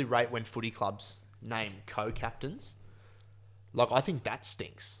don't really rate when footy clubs name co-captains. Like, I think that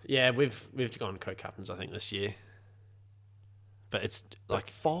stinks. Yeah, we've gone co-captains, I think, this year. But it's like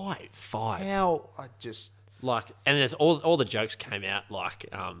 5. 5. How, I just... Like, and there's all the jokes came out like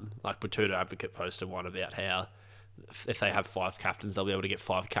Batuta Advocate posted one about how if they have 5 captains, they'll be able to get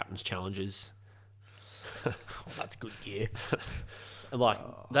 5 captains challenges. Oh, that's good gear. And like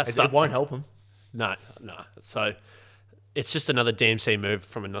that's It won't help them. No. So it's just another DMC move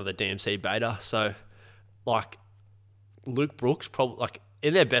from another DMC beta. So like Luke Brooks probably like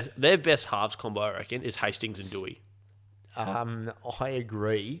in their best halves combo, I reckon, is Hastings and Dewey. I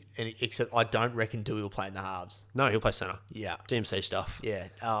agree, except I don't reckon Dewey will play in the halves. No, he'll play centre. Yeah. DMC stuff. Yeah.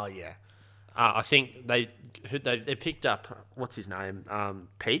 Oh, yeah. I think they picked up what's his name,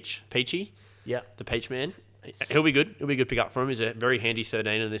 Peachy, Yeah. the Peach Man. He'll be good. He'll be a good pick up for him. He's a very handy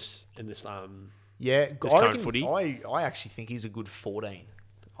 13 in this. Yeah, This I current reckon- footy. I actually think he's a good 14.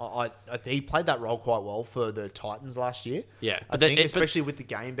 He played that role quite well for the Titans last year. Yeah, I think especially with the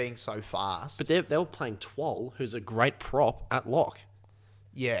game being so fast. But they were playing Twoll, who's a great prop at lock.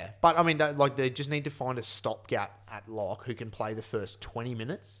 Yeah, but I mean, they just need to find a stopgap at lock who can play the first 20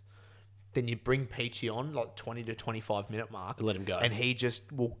 minutes. Then you bring Peachy on like 20 to 25 minute mark And let him go. and he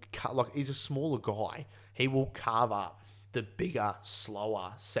just will he's a smaller guy. He will carve up the bigger,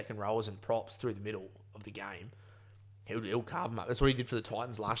 slower second rowers and props through the middle of the game. He'll carve them up. That's what he did for the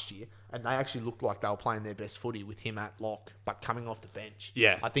Titans last year, and they actually looked like they were playing their best footy with him at lock, but coming off the bench.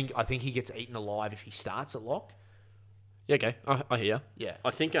 Yeah. I think he gets eaten alive if he starts at lock. Yeah, okay, I hear. Yeah.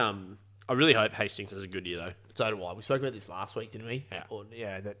 I think I really hope Hastings has a good year though. So do I. We spoke about this last week, didn't we?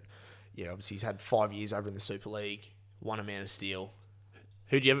 Yeah. Obviously he's had 5 years over in the Super League, won a Man of Steel.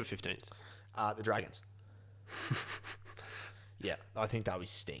 Who'd you have at 15th? The Dragons. Yeah, I think that was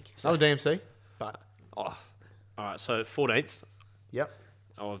stink. Another DMC, but Oh, all right. So 14th, yep.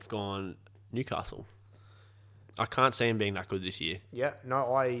 I've gone Newcastle. I can't see him being that good this year. Yeah,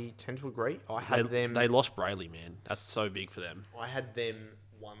 no, I tend to agree. They lost Brayley, man. That's so big for them. I had them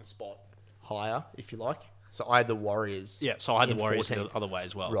one spot higher, if you like. So I had the Warriors. Yeah, so I had in the Warriors 14th. the other way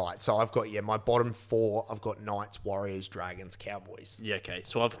as well. Right, so I've got, my bottom 4, I've got Knights, Warriors, Dragons, Cowboys. Yeah, okay.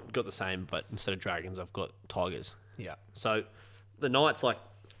 So I've got the same, but instead of Dragons, I've got Tigers. Yeah. So the Knights, like,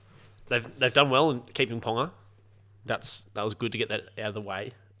 they've done well in keeping Ponga. That was good to get that out of the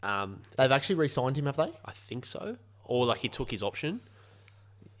way. They've actually re-signed him, have they? I think so. Or like he took his option.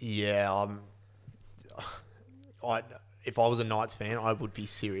 Yeah. If I was a Knights fan, I would be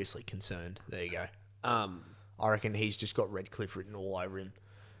seriously concerned. There you go. I reckon he's just got Redcliffe written all over him.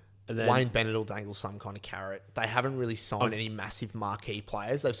 And then, Wayne Bennett will dangle some kind of carrot. They haven't really signed any massive marquee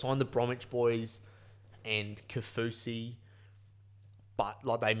players. They've signed the Bromwich boys and Kafusi, but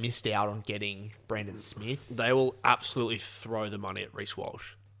like they missed out on getting Brandon Smith. they will absolutely throw the money at Reece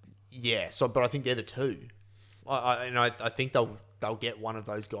Walsh. Yeah, but I think they're the two. I think they'll get one of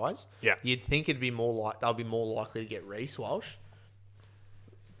those guys. Yeah. You'd think it'd be they'll be more likely to get Reece Walsh,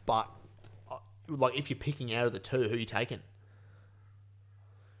 but like if you're picking out of the two, who are you taking?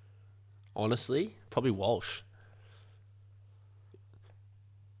 Honestly, probably Walsh.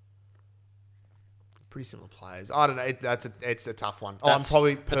 Pretty similar players. I don't know. It's a tough one. I'm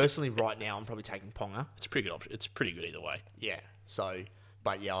probably taking Ponga. It's a pretty good option. It's pretty good either way. Yeah. So,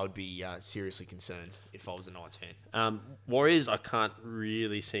 but yeah, I would be seriously concerned if I was a Knights fan. Warriors, I can't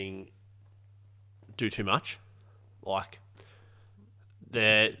really do too much. Like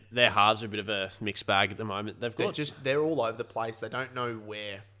their halves are a bit of a mixed bag at the moment. They're all over the place. They don't know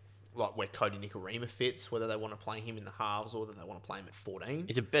where Cody Nikorima fits, whether they want to play him in the halves or whether they want to play him at 14.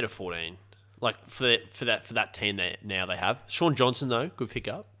 He's a better 14. Like for that team they have. Sean Johnson though, good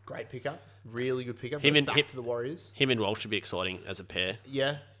pickup. Great pickup. Really good pickup. Him back to the Warriors. Him and Walsh should be exciting as a pair.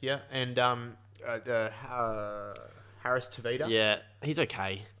 Yeah. And Harris Tavita. Yeah, he's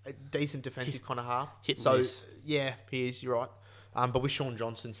okay. A decent defensive kind of half. Hit and miss. Yeah, he is. You're right. But with Sean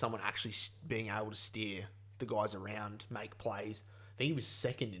Johnson, someone actually being able to steer the guys around, make plays. I think he was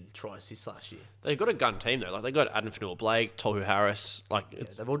second in try assists last year. They've got a gun team though. Like they got Adam Fanua-Blake, Tohu Harris.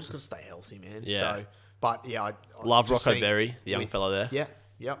 They've all just got to stay healthy, man. Yeah. So, but yeah, I love just Rocco seeing Berry, the young fella there. Yeah.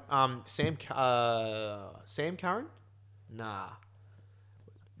 Yep. Sam Curran? Nah.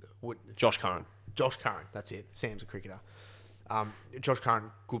 Josh Curran. Josh Curran. That's it. Sam's a cricketer. Josh Curran,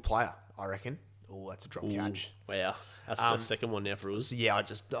 good player, I reckon. Oh, that's a drop catch. Wow. That's the second one now for us. So yeah,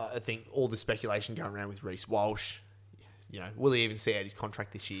 I think all the speculation going around with Reece Walsh. You know, will he even see out his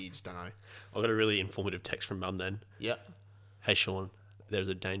contract this year? You just don't know. I got a really informative text from Mum then. Yep. Hey Sean, there's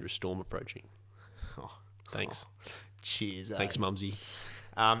a dangerous storm approaching. Oh, Thanks. Cheers. Thanks, Mumsy.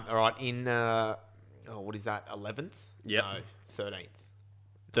 All right, in what is that? 11th? Yep. No, 13th.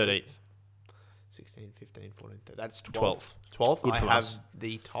 13th. 16, 15, 14. That's 12th. 12th. Good I for have us.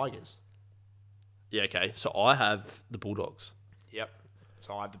 the Tigers. Yeah, okay. So I have the Bulldogs. Yep.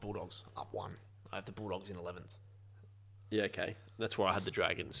 So I have the Bulldogs up 1. I have the Bulldogs in 11th. Yeah, okay. That's where I had the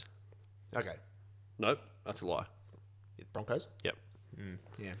Dragons. Okay. Nope, that's a lie. Broncos? Yep.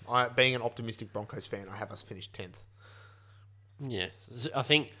 Yeah. Being an optimistic Broncos fan, I have us finished 10th. Yeah, I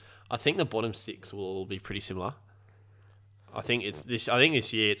think the bottom 6 will be pretty similar. I think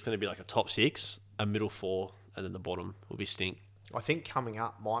this year it's going to be like a top 6, a middle 4, and then the bottom will be stink. I think coming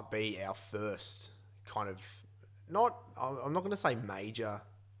up might be our first kind of I'm not going to say major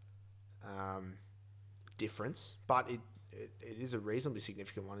difference, but it is a reasonably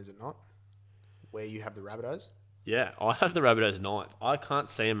significant one, is it not? Where you have the Rabbitohs? Yeah, I have the Rabbitohs 9th. I can't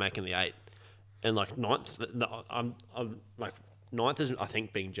see them making the 8. And like 9th, I'm like 9th is, I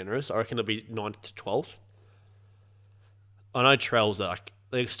think, being generous. I reckon it'll be 9th to 12th. I know Trell's like,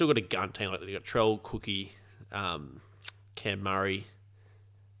 they've still got a gun team. Like they've got Trell, Cookie, Cam Murray,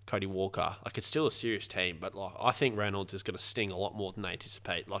 Cody Walker. Like it's still a serious team, but like I think Reynolds is going to sting a lot more than they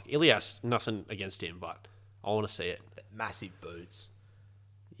anticipate. Like Ilias, nothing against him, but I want to see it. Massive boots.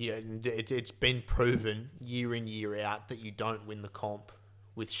 Yeah, it's been proven year in, year out that you don't win the comp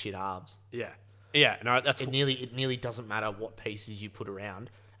with shit halves. Yeah. Yeah, no, that's... It nearly doesn't matter what pieces you put around.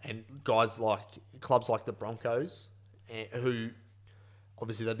 And clubs like the Broncos, who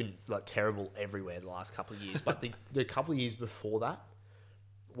obviously they've been like terrible everywhere the last couple of years, but the couple of years before that,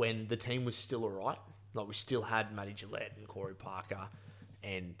 when the team was still alright, like we still had Matty Gillette and Corey Parker,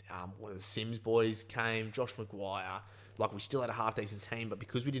 and when the Sims boys came, Josh Maguire, like we still had a half decent team, but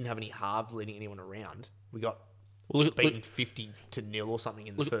because we didn't have any halves leading anyone around, we got beaten 50-0 or something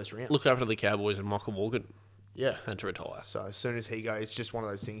in the first round. Look after the Cowboys and Michael Morgan. Yeah. And to retire. So as soon as he goes, it's just one of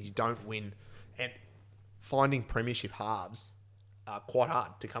those things you don't win. And finding premiership halves are quite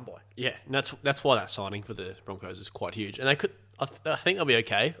hard to come by. Yeah, and that's why that signing for the Broncos is quite huge. And I think they'll be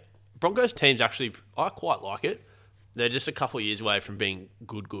okay. Broncos teams actually, I quite like it. They're just a couple of years away from being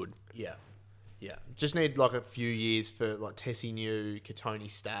good. Yeah. Yeah. Just need like a few years for like Tessie New,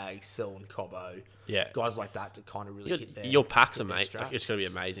 Katoni Staggs, Selwyn Cobbo. Yeah. Guys like that to kind of really hit their... Your packs are, mate. Like, it's going to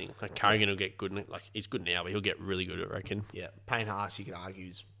be amazing. Like Carrigan will get good. Like he's good now, but he'll get really good, I reckon. Yeah. Payne Haas, you could argue,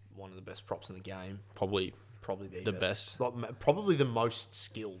 is one of the best props in the game. Probably Probably the best. Like, probably the most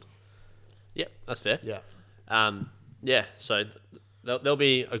skilled. Yep, that's fair. Yeah. So they'll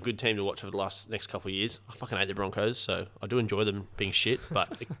be a good team to watch over the next couple of years. I fucking hate the Broncos, so I do enjoy them being shit,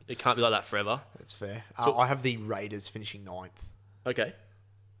 but it can't be like that forever. That's fair. I have the Raiders finishing 9th. Okay.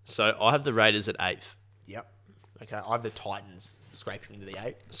 So I have the Raiders at 8th. Yep. Okay, I have the Titans scraping into the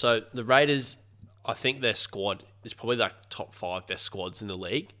 8th. So the Raiders, I think their squad is probably like top 5 best squads in the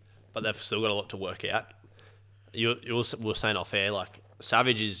league, but they've still got a lot to work out. We were saying off air, like,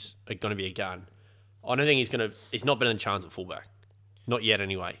 Savage is going to be a gun. I don't think he's not better than Chance at fullback. Not yet,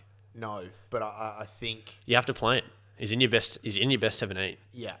 anyway. No, but I think You have to play him. He's in your best 17.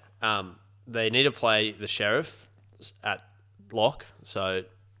 yeah. They need to play the Sheriff at lock, so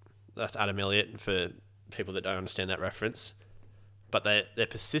that's Adam Elliott for people that don't understand that reference. But they're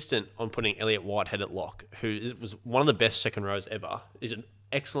persistent on putting Elliott Whitehead at lock, who was one of the best second rows ever. He's an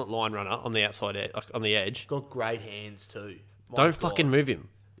excellent line runner on the outside, on the edge. Got great hands too. Don't fucking move him.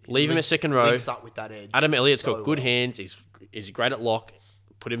 Leave him at second row. Links up with that edge. Adam Elliott's so got good well. hands. He's great at lock.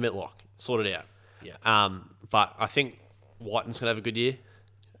 Put him at lock. Sort it out. Yeah. But I think Whiten's going to have a good year.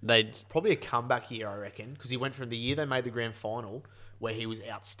 Probably a comeback year, I reckon, because he went from the year they made the grand final, where he was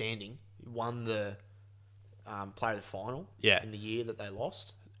outstanding, won the player of the final in the year that they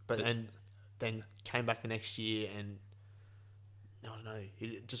lost, but then came back the next year and I don't know,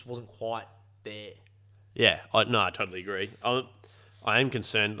 it just wasn't quite there. Yeah, I totally agree. I am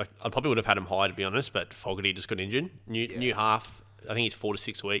concerned. Like, I probably would have had him high, to be honest, but Fogarty just got injured. New half, I think he's 4 to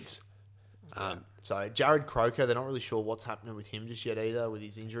 6 weeks. So Jared Croker, they're not really sure what's happening with him just yet either, with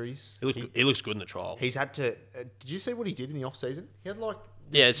his injuries. He looks good in the trial. He's had to... did you see what he did in the off-season? He had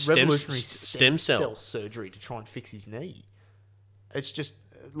revolutionary stem cell surgery to try and fix his knee. It's just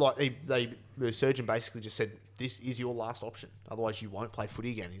like the surgeon basically just said, this is your last option. Otherwise you won't play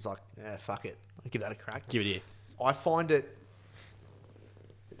footy again. He's like, yeah, fuck it. I'll give that a crack. Give it here. I find it...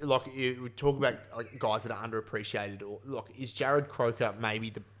 Like, we talk about guys that are underappreciated. Or is Jared Croker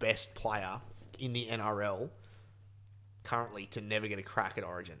maybe the best player in the NRL currently to never get a crack at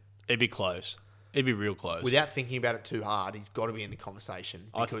Origin? It'd be close. It'd be real close. Without thinking about it too hard, he's got to be in the conversation.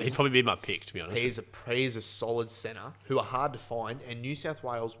 He'd probably be my pick, to be honest. He is a solid centre who are hard to find, and New South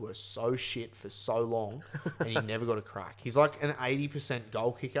Wales were so shit for so long, and he never got a crack. He's like an 80%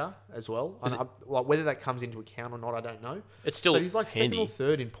 goal kicker as well. Like, whether that comes into account or not, I don't know. It's still But he's like handy. second or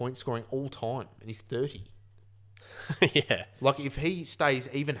third in point scoring all time, and he's 30. Yeah. Like, if he stays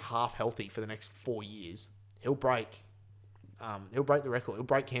even half healthy for the next 4 years, he'll break the record. He'll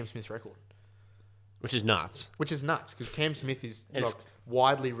break Cam Smith's record. Which is nuts. Which is nuts, because Cam Smith is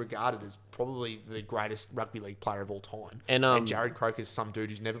widely regarded as probably the greatest rugby league player of all time. And Jared Croker's some dude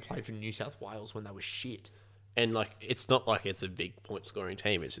who's never played for New South Wales when they were shit. And like, it's not like it's a big point scoring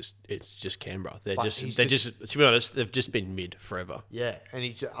team. It's just Canberra. To be honest, they've just been mid forever. Yeah,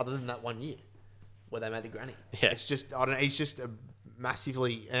 and other than that 1 year where they made the granny. Yeah. It's just, I don't know, he's just a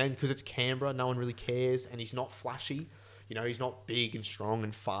massively, and because it's Canberra, no one really cares, and he's not flashy. You know, he's not big and strong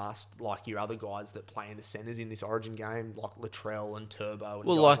and fast like your other guys that play in the centres in this Origin game, like Latrell and Turbo. And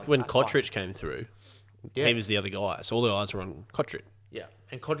well, guys like when that. Kotrick came through, he was the other guy. So all the eyes were on Kotrick. Yeah,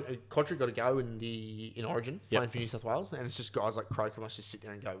 and Kotrick got to go in Origin playing for New South Wales, and it's just guys like Croker must just sit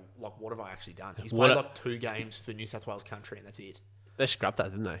there and go, like, what have I actually done? He's played like 2 games for New South Wales country, and that's it. They scrapped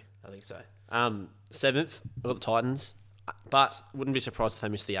that, didn't they? I think so. 7th, I've got the Titans, but wouldn't be surprised if they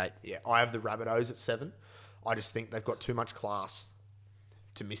missed the 8. Yeah, I have the Rabbitohs at 7. I just think they've got too much class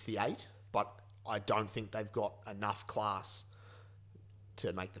to miss the 8, but I don't think they've got enough class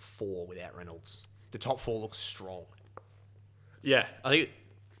to make the 4 without Reynolds. The top 4 looks strong. Yeah, I think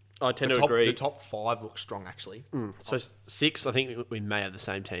I tend to agree. The top 5 looks strong, actually. So 6, I think we may have the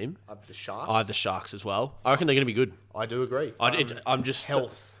same team. The Sharks. I have the Sharks as well. I reckon they're going to be good. I do agree. I'm just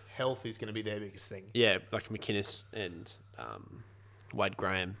health. Health is going to be their biggest thing. Yeah, like McInnes and Wade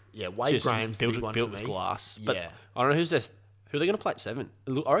Graham. Yeah, Wade Graham's the big one built for with me. glass. But Yeah. I don't know who are they going to play at 7.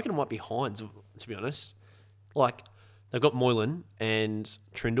 Look, I reckon it might be Hines, to be honest. Like, they've got Moylan and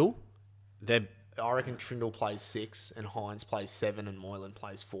Trindle. I reckon Trindle plays 6 and Hines plays 7 and Moylan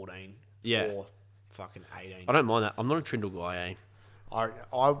plays 14. Yeah. Or fucking 18. I don't mind that. I'm not a Trindle guy, eh?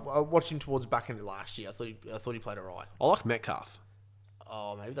 I watched him towards back in the last year. I thought he played alright. I like Metcalf.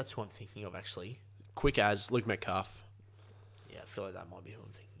 Oh, maybe that's who I'm thinking of, actually. Quick as Luke Metcalf. Yeah, I feel like that might be who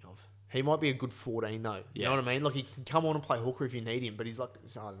I'm thinking of. He might be a good 14, though. You Yeah. know what I mean? Like, he can come on and play hooker if you need him, but he's like,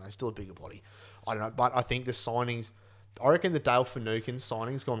 I don't know, still a bigger body. I don't know, but I think the signings... I reckon the Dale Finucane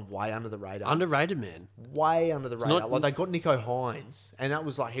signing's gone way under the radar. Underrated, man. Way under the radar. Like, they got Nico Hines, and that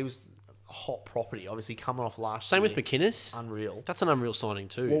was like, he was a hot property, obviously, coming off last year. Same with McInnes. Unreal. That's an unreal signing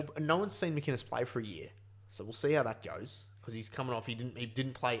too. Well, no one's seen McInnes play for a year. So we'll see how that goes because he's coming off. He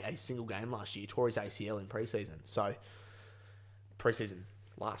didn't play a single game last year. He tore his ACL in preseason. So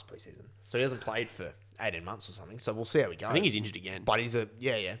last preseason. So he hasn't played for 18 months or something. So we'll see how we go. I think he's injured again. But he's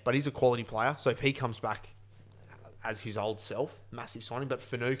a quality player. So if he comes back as his old self, massive signing. But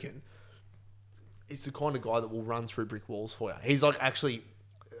Finucane is the kind of guy that will run through brick walls for you. He's like actually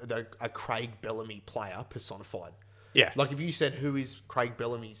a Craig Bellamy player personified. Yeah. Like if you said who is Craig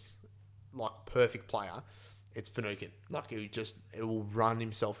Bellamy's like perfect player, it's Finucane. Like it will run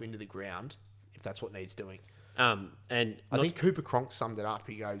himself into the ground if that's what needs doing. And I think Cooper Cronk summed it up.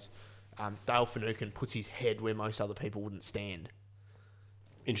 He goes, Dale Finucane puts his head where most other people wouldn't stand.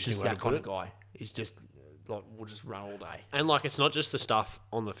 Interesting Just way that to put kind it. of guy. He's just like will just run all day. And like it's not just the stuff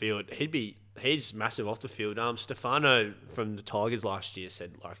on the field. He's massive off the field. Stefano from the Tigers last year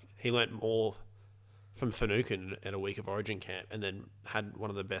said like he learnt more from Finucane in a week of Origin camp, and then had one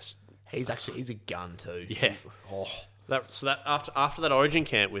of the best. He's a gun too. Yeah. Oh. That after that Origin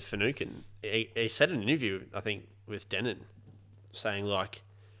camp with Finucane, he said in an interview, I think, with Denon, saying like,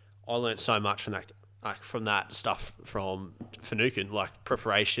 I learnt so much from that stuff from Finucane, like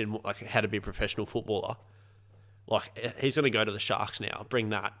preparation, like how to be a professional footballer. Like he's going to go to the Sharks now, bring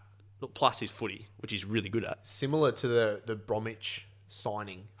that plus his footy, which he's really good at. Similar to the Bromwich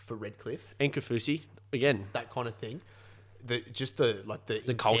signing for Redcliffe, And Kafusi again, that kind of thing. The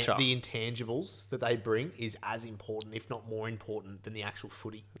culture, the intangibles that they bring is as important, if not more important, than the actual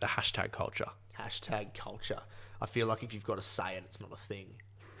footy. the hashtag culture. Hashtag culture. I feel like if you've got to say it, it's not a thing.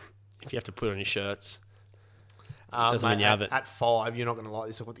 If you have to put it on your shirts, doesn't mean you have it. At 5, you're not going to like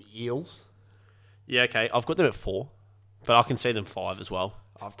this. I've got the Eels. Yeah, okay. I've got them at 4, but I can see them 5 as well.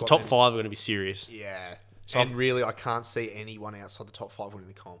 I've The got top them- 5 are going to be serious. Yeah. So And really, I can't see anyone outside the top 5 winning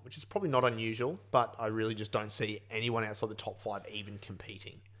the comp, which is probably not unusual, but I really just don't see anyone outside the top 5 even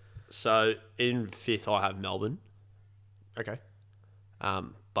competing. So in 5th, I have Melbourne. Okay.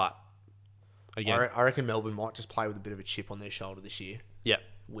 But again, I reckon Melbourne might just play with a bit of a chip on their shoulder this year. yeah,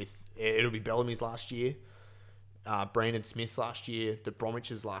 It'll be Bellamy's last year, Brandon Smith last year, the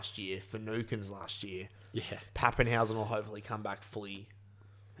Bromwich's last year, Finucane's last year. yeah. Pappenhausen will hopefully come back fully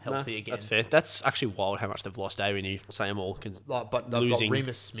healthy again. That's fair. That's actually wild how much they've lost, when you say them all. But they've Losing. got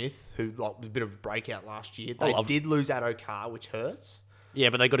Remus Smith, who was a bit of a breakout last year. They love- did lose Addo Carr, which hurts. Yeah,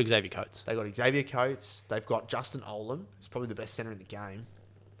 but they got Xavier Coates. They got Xavier Coates. They've got Justin Olam, who's probably the best centre in the game.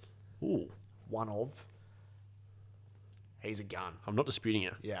 Ooh, One of. He's a gun. I'm not disputing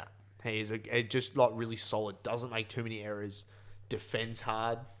it. Yeah. He is just really solid. Doesn't make too many errors. Defends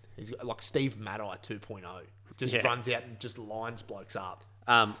hard. He's got, like Steve Maddai 2.0. Just Yeah. runs out and just lines blokes up.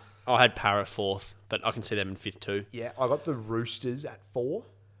 I had Para 4th, but I can see them in 5th too. Yeah, I got the Roosters at 4.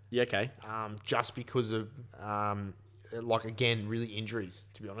 Yeah, okay. Just because of, again, really injuries,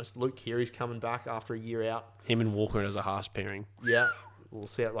 to be honest. Luke Keary's coming back after a year out. Him and Walker as a half pairing. Yeah. We'll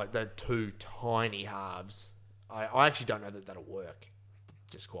see it they're two tiny halves. I actually don't know that that'll work,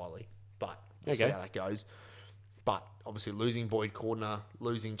 just quietly. But we'll see Okay. how that goes. But obviously losing Boyd Cordner,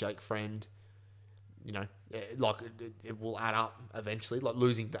 losing Jake Friend, it will add up eventually. Like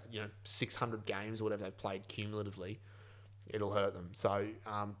losing that, 600 games or whatever they've played cumulatively, it'll hurt them. So,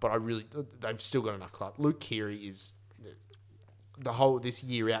 but they've still got enough club. Luke Keary is this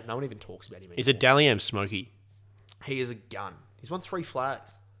year out. No one even talks about him anymore. He's a Dally M Smoky. He is a gun. He's won 3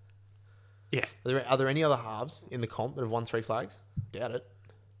 flags. Yeah. Are there any other halves in the comp that have won 3 flags? Doubt it.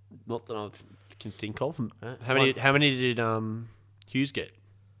 Not that I can think of. Yeah. How many did Hughes get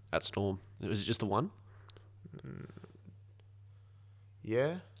at Storm? Was it just the one?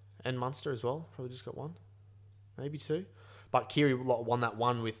 Yeah, and Munster as well. Probably just got 1, maybe 2. But Keary won that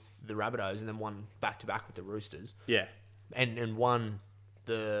one with the Rabbitohs and then won back-to-back with the Roosters. Yeah. And won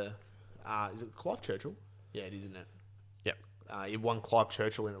the... is it Clive Churchill? Yeah, it is, isn't it? Yep. He won Clive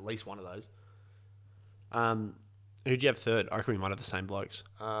Churchill in at least one of those. Who'd you have 3rd? I reckon we might have the same blokes.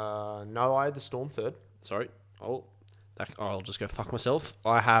 No, I had the Storm 3rd. Sorry. I'll just go fuck myself.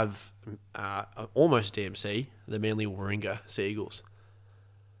 I have almost DMC, the Manly Warringah Sea Eagles,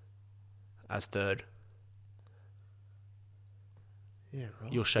 as 3rd. Yeah,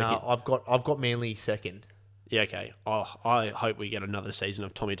 right. You'll shake No, it. I've got Manly 2nd. Yeah, okay. Oh, I hope we get another season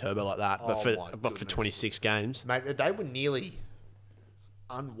of Tommy Turbo like that, Oh my but for goodness. 26 games. Mate, they were nearly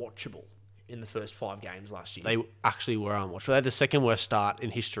unwatchable in the first 5 games last year. They actually were unwatchable. They had the second worst start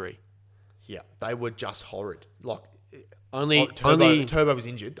in history. Yeah, they were just horrid. Only Turbo was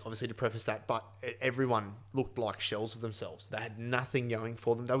injured, obviously, to preface that, but everyone looked like shells of themselves. They had nothing going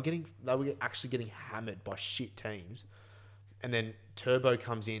for them. They were actually getting hammered by shit teams, and then Turbo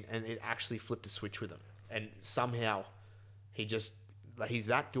comes in and it actually flipped a switch with them. And somehow he's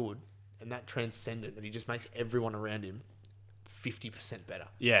that good, and that transcendent that he just makes everyone around him 50% better.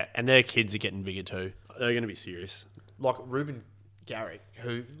 Yeah, and their kids are getting bigger too. They're going to be serious. Like Ruben Garrick,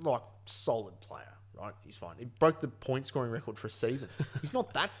 who, like, solid player, right? He's fine. He broke the point scoring record for a season. He's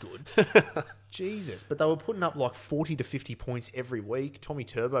not that good. Jesus. But they were putting up like 40 to 50 points every week. Tommy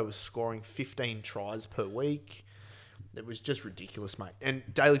Turbo was scoring 15 tries per week. It was just ridiculous, mate. And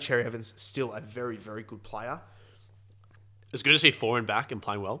Daly Cherry Evans, still a very, very good player. It's good to see Foran back and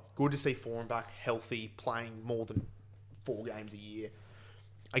playing well. Good to see Foran back, healthy, playing more than 4 games a year.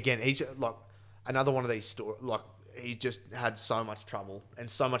 Again, he's like another one of these stories. Like, he just had so much trouble and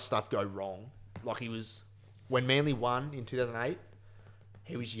so much stuff go wrong. Like, he was, when Manly won in 2008,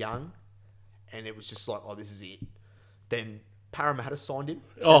 he was young, and it was just like, oh, this is it. Then Parramatta signed him.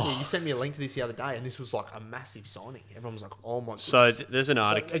 You sent me a link to this the other day, and this was like a massive signing. Everyone was like, oh my goodness. So there's an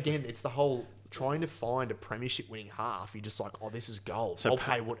article. But again, it's the whole trying to find a premiership winning half. You're just like, oh, this is gold. So I'll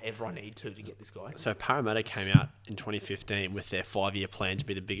pay whatever I need to get this guy. So Parramatta came out in 2015 with their 5-year plan to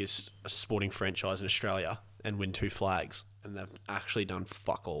be the biggest sporting franchise in Australia and win 2 flags. And they've actually done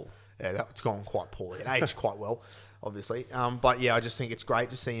fuck all. Yeah, that's gone quite poorly. It aged quite well, obviously. But yeah, I just think it's great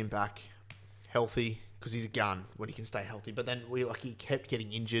to see him back healthy, because he's a gun when he can stay healthy. But then he kept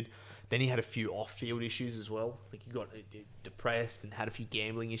getting injured. Then he had a few off-field issues as well. Like, he got depressed and had a few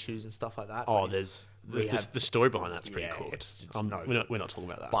gambling issues and stuff like that. Oh, there's the story behind that's pretty cool. We're not talking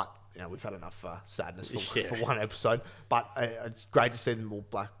about that. But we've had enough sadness for one episode. But it's great to see them all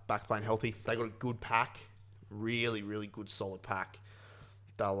back playing healthy. They got a good pack, really, really good, solid pack.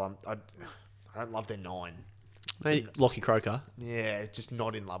 They'll I don't love their 9. Hey, Lockie Croker. Yeah, just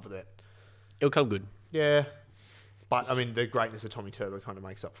not in love with it. It'll come good. Yeah. But, I mean, the greatness of Tommy Turbo kind of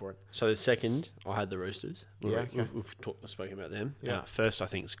makes up for it. So the second, I had the Roosters. Okay. We've spoken about them. Yeah. First, I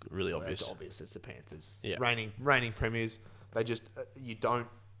think it's really obvious. It's obvious. It's the Panthers. Yeah. Reigning premiers. They just,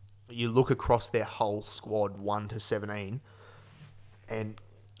 you look across their whole squad, 1 to 17, and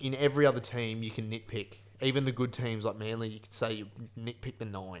in every other team, you can nitpick. Even the good teams like Manly, you could say you nitpick the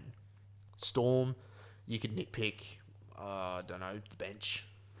 9. Storm, you could nitpick, I don't know, the bench.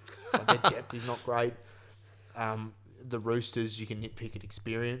 Like, their depth is not great. The Roosters, you can nitpick at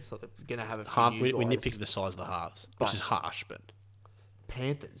experience. Like, they're going to have a few we guys. nitpick the size of the halves, which is harsh, but...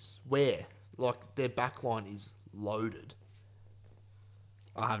 Panthers, where? Like, their back line is loaded.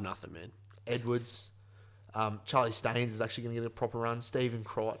 I have nothing, man. Edwards, Charlie Staines is actually going to get a proper run. Stephen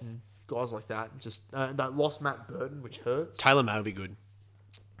Crichton, guys like that. Just they lost Matt Burton, which hurts. Taylor May will be good.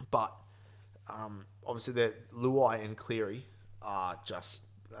 But obviously, Luai and Cleary are just...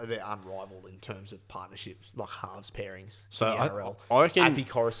 They're unrivaled in terms of partnerships, like halves pairings. So in the NRL. I reckon... Api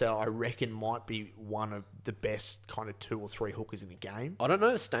Coruscant, I reckon, might be one of the best kind of 2 or 3 hookers in the game. I don't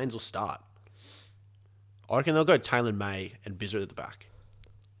know if Staines will start. I reckon they'll go Taylor May and Bizzer at the back.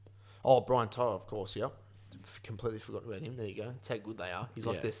 Oh, Brian Toa, of course, yep. Completely forgot about him. There you go. That's how good they are. He's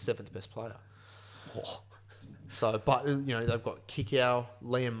like their 7th best player. Oh. So, but, they've got Kikau,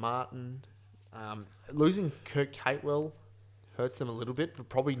 Liam Martin. Losing Kirk Catewell hurts them a little bit, but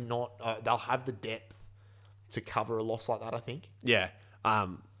probably not. They'll have the depth to cover a loss like that, I think. Yeah. I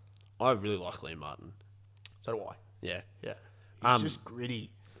really like Liam Martin. So do I. Yeah. Yeah. He's just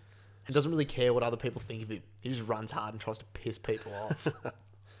gritty and doesn't really care what other people think of him. He just runs hard and tries to piss people off.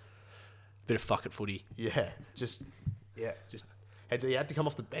 Bit of fuck it footy. Yeah. He had to come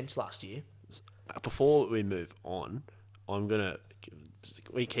off the bench last year. Before we move on,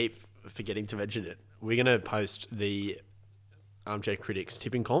 we keep forgetting to mention it. We're going to post the Armchair Critics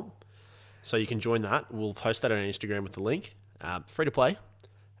tipping comp. So you can join that. We'll post that on Instagram with the link. Free to play.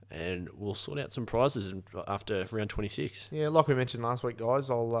 And we'll sort out some prizes after round 26. Yeah, like we mentioned last week, guys,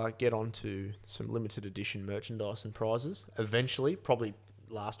 I'll get on to some limited edition merchandise and prizes. Eventually, probably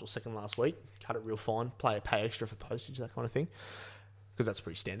last or second last week. Cut it real fine. Pay extra for postage, that kind of thing. Because that's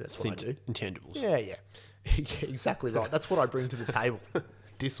pretty standard. That's what I do. Intangibles. Yeah. Exactly right. That's what I bring to the table.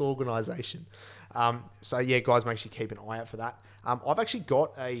 Disorganisation. So, yeah, guys, make sure you keep an eye out for that. I've actually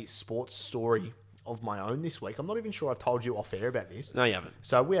got a sports story of my own this week. I'm not even sure I've told you off air about this. No, you haven't.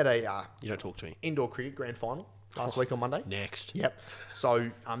 So we had a you don't talk to me. Indoor cricket grand final last week on Monday. Next. Yep. So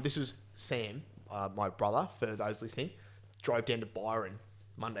this was Sam, my brother, for those listening, drove down to Byron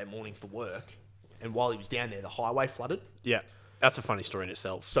Monday morning for work, and while he was down there, the highway flooded. Yeah, that's a funny story in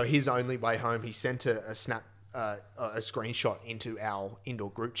itself. So his only way home, he sent a screenshot into our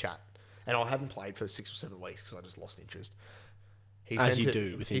indoor group chat, and I haven't played for 6 or 7 weeks because I just lost interest. He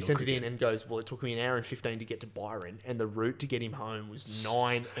sent it in and goes, well, it took me an hour and 15 to get to Byron, and the route to get him home was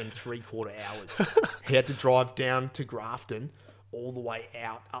 9 3/4 hours. He had to drive down to Grafton all the way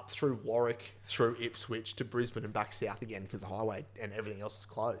out, up through Warwick, through Ipswich to Brisbane and back south again because the highway and everything else is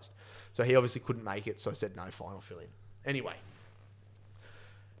closed. So he obviously couldn't make it, so I said no, fine, I'll fill in. Anyway,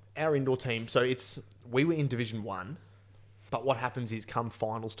 our indoor team, we were in Division 1, but what happens is come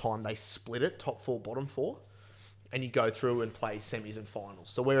finals time, they split it, top 4, bottom 4, and you go through and play semis and finals.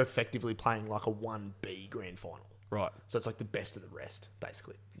 So we're effectively playing like a 1B grand final. Right. So it's like the best of the rest,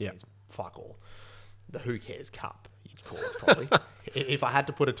 basically. Yeah. Fuck all. The Who Cares Cup, you'd call it probably. If I had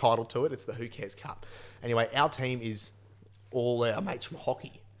to put a title to it, it's the Who Cares Cup. Anyway, our team is all our mates from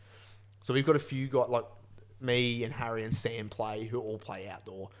hockey. So we've got a few guys, like me and Harry and Sam who all play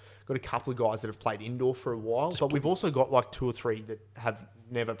outdoor. Got a couple of guys that have played indoor for a while, but we've also got like 2 or 3 that have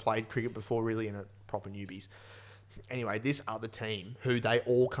never played cricket before, really, and are proper newbies. Anyway, this other team, who they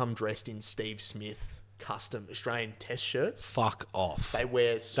all come dressed in Steve Smith custom Australian test shirts. Fuck off. They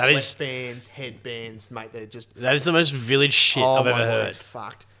wear sweatbands, headbands, mate. They're just... That is the most village shit I've ever heard. It's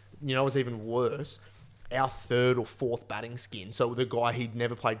fucked. You know what's even worse? Our 3rd or 4th batting skin. So the guy, he'd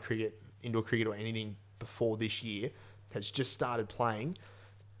never played cricket, indoor cricket or anything before this year, has just started playing.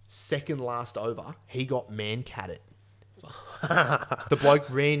 Second last over, he got man-catted. The bloke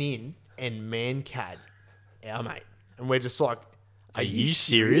ran in and man-cad our mate. And we're just like, are you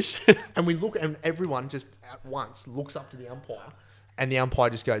serious? And we look, and everyone just at once looks up to the umpire, and the umpire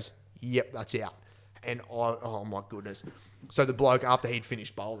just goes, yep, that's out. And oh my goodness. So the bloke, after he'd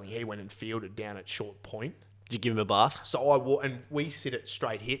finished bowling, he went and fielded down at short point. Did you give him a bath? So and we sit at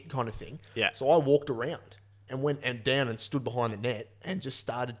straight hit kind of thing. Yeah. So I walked around and went and down and stood behind the net and just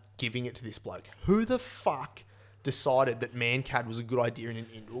started giving it to this bloke. Who the fuck decided that man-cad was a good idea in an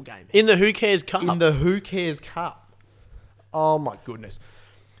indoor game? In the Who Cares Cup? In the Who Cares Cup. Oh my goodness.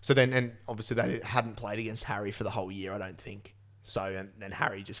 So then, and obviously they hadn't played against Harry for the whole year, I don't think. So, and then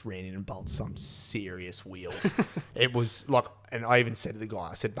Harry just ran in and bowled some serious wheels. It was like, and I even said to the guy,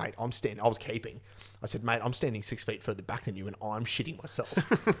 I said, mate, I was keeping. I said, mate, I'm standing 6 feet further back than you and I'm shitting myself.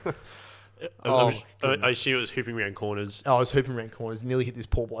 I assume it was hooping around corners. I was hooping around corners, nearly hit this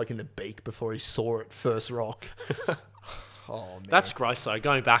poor bloke in the beak before he saw it first rock. Oh, man. That's gross, though.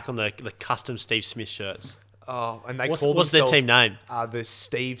 Going back on the custom Steve Smith shirts. Oh, and they what's call their team name? The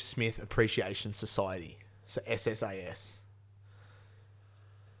Steve Smith Appreciation Society. So SSAS.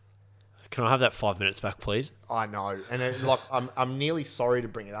 Can I have that 5 minutes back, please? I know. And I'm nearly sorry to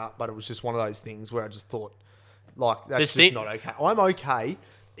bring it up, but it was just one of those things where I just thought, like, that's just not okay. I'm okay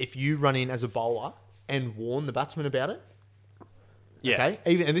if you run in as a bowler and warn the batsman about it. Yeah.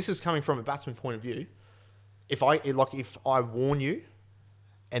 Okay? And this is coming from a batsman point of view. If I warn you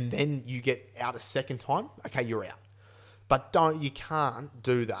and then you get out a second time, okay, you're out. But you can't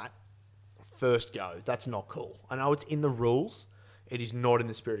do that first go. That's not cool. I know it's in the rules. It is not in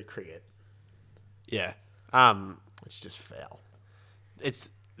the spirit of cricket. Yeah. It's just foul.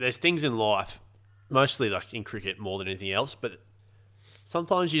 There's things in life, mostly like in cricket more than anything else, but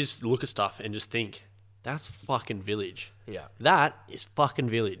sometimes you just look at stuff and just think, that's fucking village. Yeah. That is fucking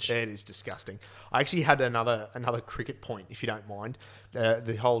village. It is disgusting. I actually had another cricket point, if you don't mind.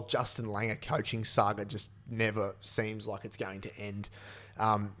 The whole Justin Langer coaching saga just never seems like it's going to end.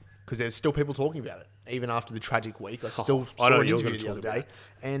 Because there's still people talking about it. Even after the tragic week, I still saw an interview the other day.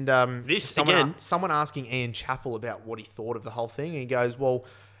 And someone asking Ian Chappell about what he thought of the whole thing. And he goes, well,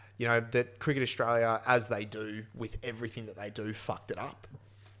 you know, that Cricket Australia, as they do with everything that they do, fucked it up.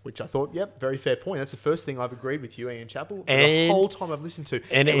 Which I thought, yep, very fair point. That's the first thing I've agreed with you, Ian Chappell. The whole time I've listened to.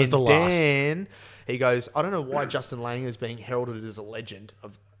 And it was the last. Dan, he goes, I don't know why Justin Langer is being heralded as a legend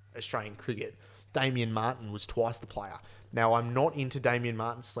of Australian cricket. Damien Martin was twice the player. Now, I'm not into Damien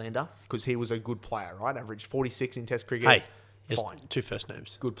Martin's slander because he was a good player, right? Averaged 46 in Test cricket. Hey, fine. 2 first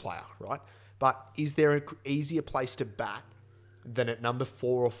names. Good player, right? But is there an easier place to bat than at number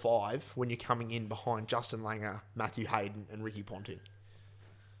 4 or 5 when you're coming in behind Justin Langer, Matthew Hayden and Ricky Ponting?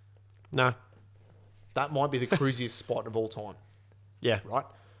 No. That might be the cruisiest spot of all time. Yeah. Right?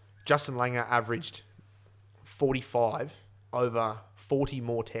 Justin Langer averaged 45 over 40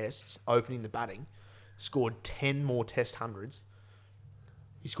 more tests, opening the batting, scored 10 more test hundreds.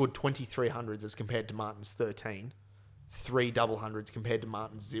 He scored 23 hundreds as compared to Martin's 13. 3 double hundreds compared to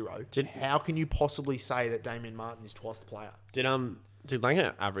Martin's 0. How can you possibly say that Damien Martin is twice the player? Did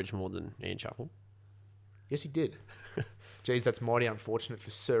Langer average more than Ian Chappell? Yes, he did. Geez, that's mighty unfortunate for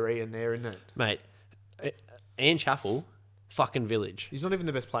Surrey and there, isn't it? Mate, Ian Chappell, fucking village. He's not even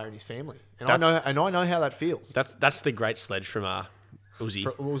the best player in his family. And I know how that feels. That's the great sledge from Uzi.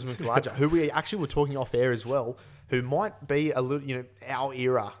 Usman Khawaja, who we actually were talking off air as well, who might be a little, our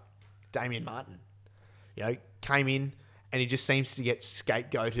era Damien Martin. Came in and he just seems to get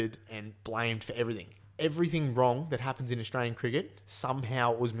scapegoated and blamed for everything. everything wrong that happens in Australian cricket,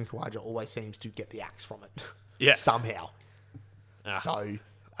 somehow Usman Khawaja always seems to get the axe from it. Yeah. Somehow. Ah. So,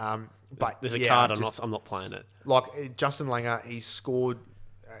 but There's a yeah, card. I'm not playing it. like Justin Langer, he's scored.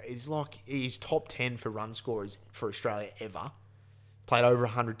 He's top 10 for run scorers for Australia ever. Played over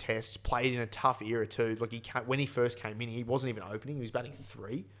 100 tests. Played in a tough era too. Like when he first came in, he wasn't even opening. He was batting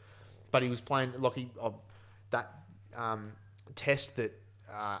 3, but he was playing that test that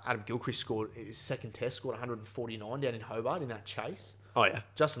Adam Gilchrist scored. His second test scored 149 down in Hobart in that chase. Oh yeah.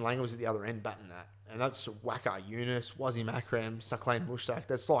 Justin Langer was at the other end batting that, and that's Waqar Yunus, Wasim Akram, Saqlain Mushtaq.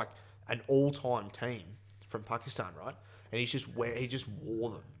 That's like an all-time team from Pakistan, right? And he just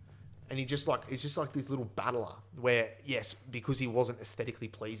wore them. And he's just like this little battler where, yes, because he wasn't aesthetically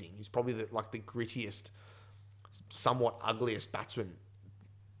pleasing, he's probably the grittiest, somewhat ugliest batsman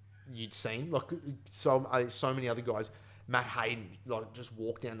you'd seen. Like so many other guys. Matt Hayden just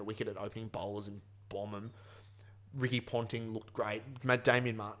walked down the wicket at opening bowlers and bomb them. Ricky Ponting looked great.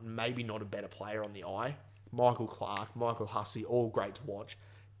 Damien Martin, maybe not a better player on the eye. Michael Clark, Michael Hussey, all great to watch.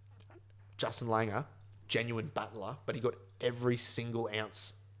 Justin Langer, genuine battler, but he got every single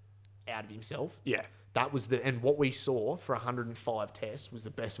ounce out of himself. Yeah. That was and what we saw for 105 tests was the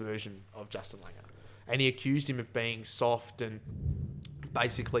best version of Justin Langer. And he accused him of being soft and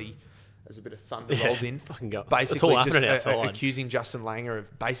basically, as a bit of thunder rolls in, fucking go. Basically just outside. accusing Justin Langer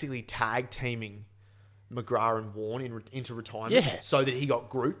of basically tag teaming McGrath and Warne into retirement, so that he got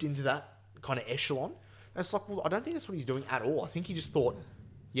grouped into that kind of echelon. And it's like, well, I don't think that's what he's doing at all. I think he just thought,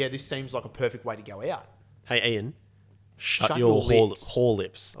 yeah, this seems like a perfect way to go out. Hey, Ian, shut your whore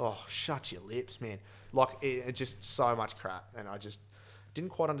lips. Oh, shut your lips, man. Like, it's just so much crap. And I just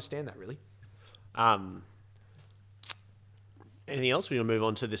didn't quite understand that, really. Anything else? We're going to move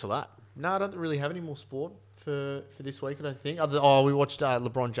on to this or that? No, I don't really have any more sport for this week, I don't think. We watched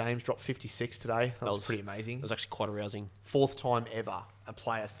LeBron James drop 56 today. That was pretty amazing. That was actually quite arousing. 4th time ever a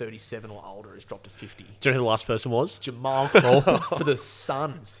player 37 or older has dropped a 50. Do you know who the last person was? Jamal Crawford for the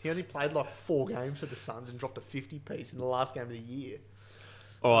Suns. He only played 4 games for the Suns and dropped a 50 piece in the last game of the year.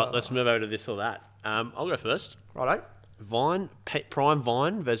 All right, let's move over to this or that. I'll go first. Righto. Prime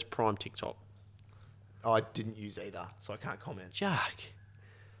Vine versus Prime TikTok. I didn't use either, so I can't comment. Jack,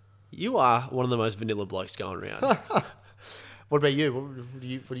 you are one of the most vanilla blokes going around. What about you?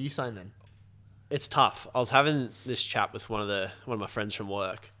 What are you saying then? It's tough. I was having this chat with one of my friends from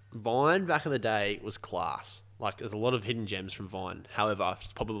work. Vine back in the day was class. There's a lot of hidden gems from Vine. However,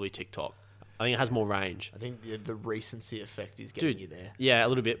 it's probably TikTok. I think it has more range. I think the recency effect is getting you there. Yeah, a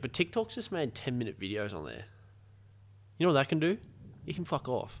little bit. But TikTok's just made 10-minute videos on there. You know what that can do? You can fuck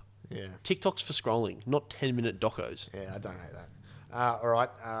off. Yeah. TikTok's for scrolling, not 10-minute docos. Yeah, I don't hate that. All right.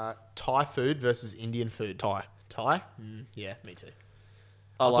 Thai food versus Indian food. Thai. Yeah, me too.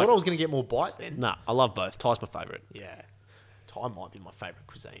 I thought I was going to get more bite then. Nah, I love both. Thai's my favourite. Yeah. Thai might be my favourite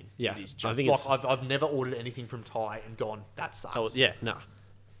cuisine. Yeah. It is I think I've never ordered anything from Thai and gone, that sucks. Yeah, nah.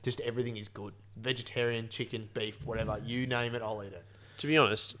 Just everything is good. Vegetarian, chicken, beef, whatever. You name it, I'll eat it. To be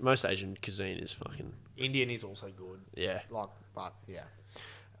honest, most Asian cuisine is fucking... Indian is also good. Yeah. But, yeah.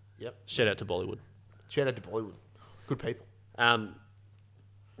 Yep. Shout out to Bollywood. Shout out to Bollywood. Good people.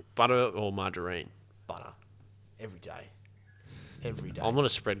 Butter or margarine? Butter. Every day. Every day. I'm not a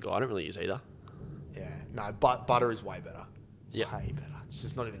spread guy. I don't really use either. Yeah. No, but butter is way better. Yeah. Way better. It's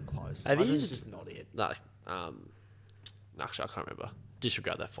just not even close. Have you It's used- just not it. No. Actually, I can't remember.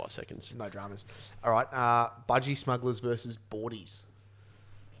 Disregard that 5 seconds. No dramas. All right. Budgie smugglers versus boardies.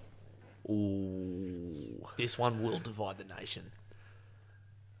 Ooh. This one will divide the nation.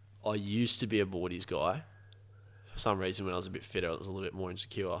 I used to be a boardies guy. For some reason, when I was a bit fitter, I was a little bit more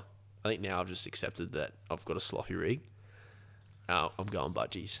insecure. I think now I've just accepted that I've got a sloppy rig. I'm going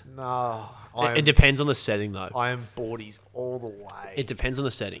budgies. No. It depends on the setting, though. I am boardies all the way. It depends on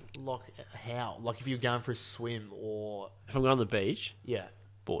the setting. How? If you're going for a swim or... If I'm going on the beach, Yeah.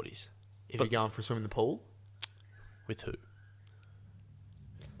 boardies. If you're going for a swim in the pool? With who?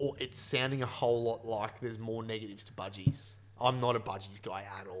 Or it's sounding a whole lot like there's more negatives to budgies. I'm not a budgies guy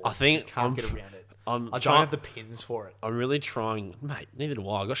at all. I think just can't get around it. I trying- don't have the pins for it. I'm really trying... Mate, neither do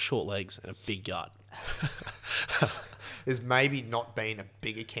I. I got short legs and a big gut. There's maybe not been a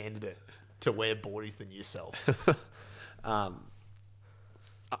bigger candidate to wear boardies than yourself. I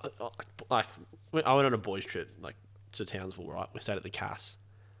went on a boys' trip, to Townsville, right? We stayed at the Cass.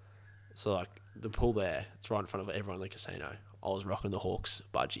 So, the pool there, it's right in front of everyone in the casino. I was rocking the Hawks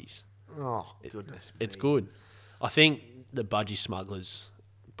budgies. Oh, goodness me. It's good. I think the Budgie Smugglers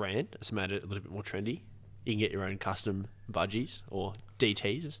brand has made it a little bit more trendy. You can get your own custom budgies or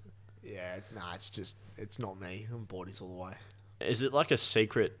DTs. Yeah, nah, it's not me. I'm boardies all the way. Is it like a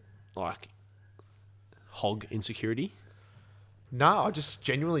secret, hog insecurity. No, I just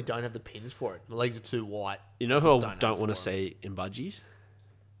genuinely don't have the pins for it. My legs are too white. You know I who just I have don't want to it for 'em. see in budgies?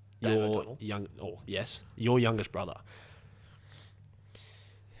 Dave Your O'Donnell. your youngest brother.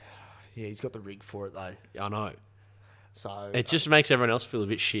 Yeah, he's got the rig for it though. I know. So It just makes everyone else feel a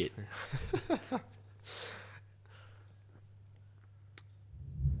bit shit.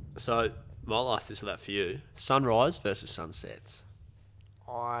 So, I'll ask this for that for you. Sunrise versus sunsets.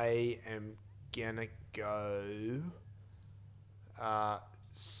 I am gonna go.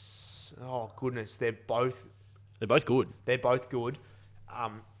 Oh goodness, They're both good. they're both good.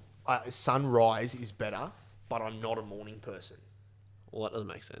 Sunrise is better, but I'm not a morning person. Well, that doesn't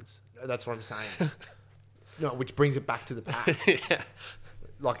make sense. That's what I'm saying. No, which brings it back to the pack. Yeah.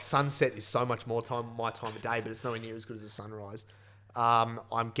 Like sunset is so much more my time of day, but it's nowhere near as good as a sunrise.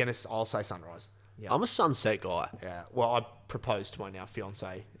 I'll say sunrise. Yeah. I'm a sunset guy. Yeah. Well, I proposed to my now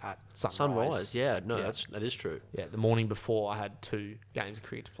fiance at sunrise. Sunrise, yeah. No, Yeah. that is true. Yeah, the morning before I had 2 games of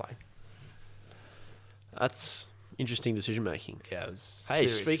cricket to play. That's interesting decision making. Yeah, it was. Hey,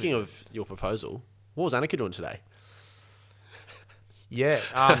 serious speaking cricket. of your proposal, what was Annika doing today? Yeah,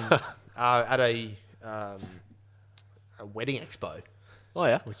 at a wedding expo, Oh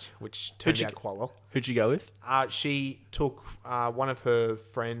yeah. which turned you out quite well. Who'd you go with? She took one of her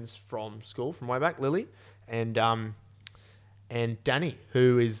friends from school from way back, Lily, and Danny,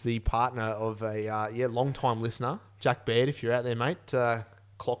 who is the partner of a long time listener, Jack Baird. If you're out there, mate,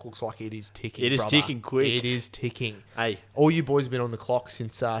 clock looks like it is ticking. It is brother. ticking quick. It is ticking. Hey, All you boys have been on the clock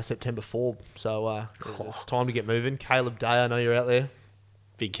since September 4, so it's time to get moving. Caleb Day, I know you're out there.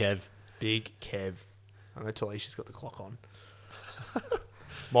 Big Kev. Big Kev. I'm going to tell you she's got the clock on.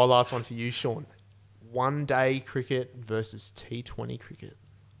 My last one for you, Sean. 1-day cricket versus T20 cricket.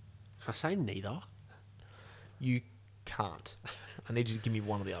 Can I say neither? You can't. I need you to give me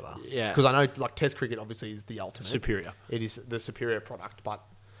one or the other. Yeah. Because I know, like, Test cricket obviously is the ultimate. Superior. It is the superior product, but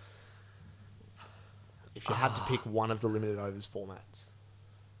if you had to pick one of the limited overs formats,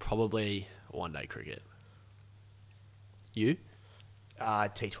 Probably 1-day cricket. You?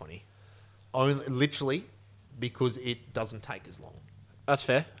 T20. Only, literally, because it doesn't take as long. That's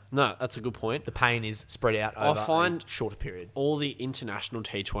fair. No, that's a good point. The pain is spread out over find- a shorter period. All the international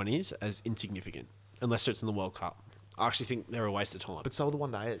T20s as insignificant, unless it's in the World Cup. I actually think they're a waste of time. But so are the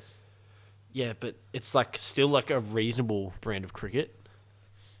one-dayers. Yeah, but it's like still like a reasonable brand of cricket.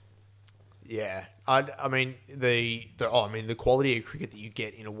 Yeah, I mean the quality of cricket that you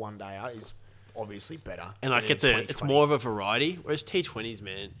get in a one-dayer is obviously better. And like than in it's 2020. more of a variety. Whereas T20s,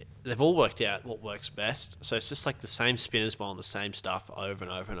 man, they've all worked out what works best. So it's just like the same spinners bowling the same stuff over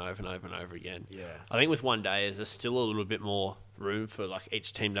and over and over and over and over again. Yeah. I think with 1 day, there's still a little bit more room for like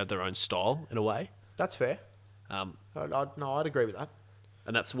each team to have their own style in a way. That's fair. I'd agree with that.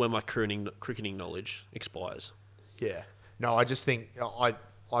 And that's where my cricketing knowledge expires. Yeah. No, I just think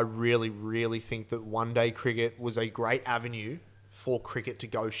I really, really think that one-day cricket was a great avenue for cricket to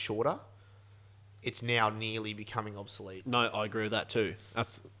go shorter. It's now nearly becoming obsolete. No, I agree with that too.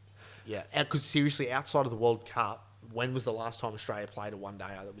 That's Yeah, because seriously, outside of the World Cup, when was the last time Australia played a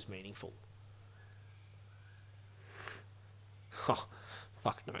one-dayer that was meaningful?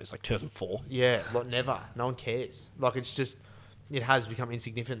 fuck no, it's like 2004. Yeah, like never. No one cares. Like it's just, it has become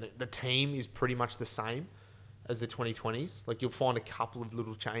insignificant. The team is pretty much the same as the 2020s. Like you'll find a couple of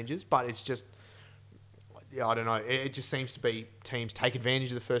little changes, but it's just, yeah, I don't know. It just seems to be teams take advantage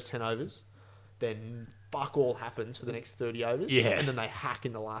of the first 10 overs, then fuck all happens for the next 30 overs, Yeah. and then they hack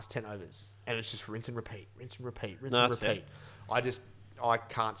in the last 10 overs, and it's just rinse and repeat, rinse and repeat, rinse No, and that's repeat. I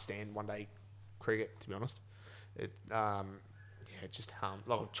can't stand one-day cricket, to be honest. It just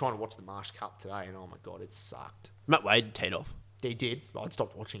like I'm trying to watch the Marsh Cup today, and oh my god, it sucked. Matt Wade teed off. He did. I'd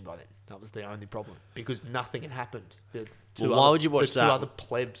stopped watching by then. That was the only problem because nothing had happened. Why would you watch the that? two other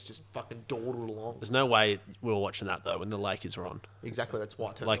plebs just fucking dawdled along. There's no way we were watching that though when the Lakers were on. Exactly. That's why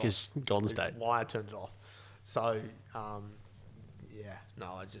I turned Lakers, it off. Golden It's State. why I turned it off. So, yeah, no,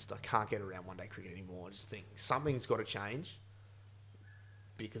 I can't get around one-day cricket anymore. I just think something's got to change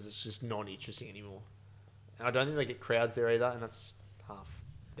because it's just not interesting anymore. And I don't think they get crowds there either, and that's half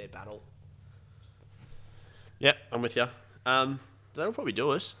their battle. Yep, I'm with you. That'll probably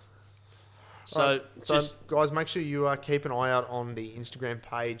do us. So, So, guys, make sure you keep an eye out on the Instagram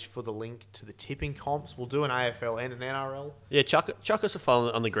page for the link to the tipping comps. We'll do an AFL and an NRL. yeah, chuck us a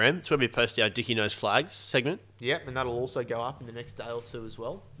follow on the gram. It's where we post our Dickie Knows Flags segment. Yep, and that'll also go up in the next day or two as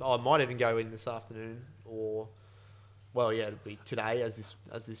well. I might even go in this afternoon or, well, yeah, it'll be today as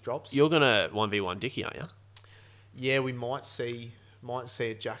this drops. You're gonna 1v1 Dickie, aren't you? Yeah, we might see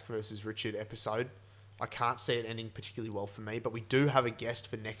a Jack versus Richard episode. I can't see it ending particularly well for me, but we do have a guest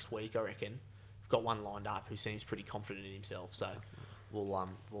for next week, I reckon. We've got one lined up who seems pretty confident in himself. So we'll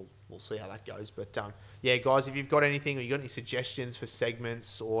see how that goes. But yeah, guys, if you've got anything or you got any suggestions for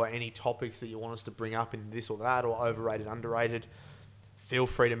segments or any topics that you want us to bring up in this or that or overrated, underrated, feel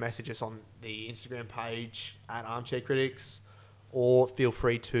free to message us on the Instagram page at Armchair Critics, or feel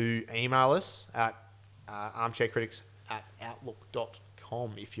free to email us at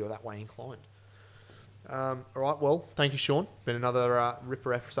armchaircritics@outlook.com if you're that way inclined. All right, well, thank you, Sean. Been another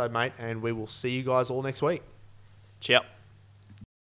Ripper episode, mate, and we will see you guys all next week. Ciao.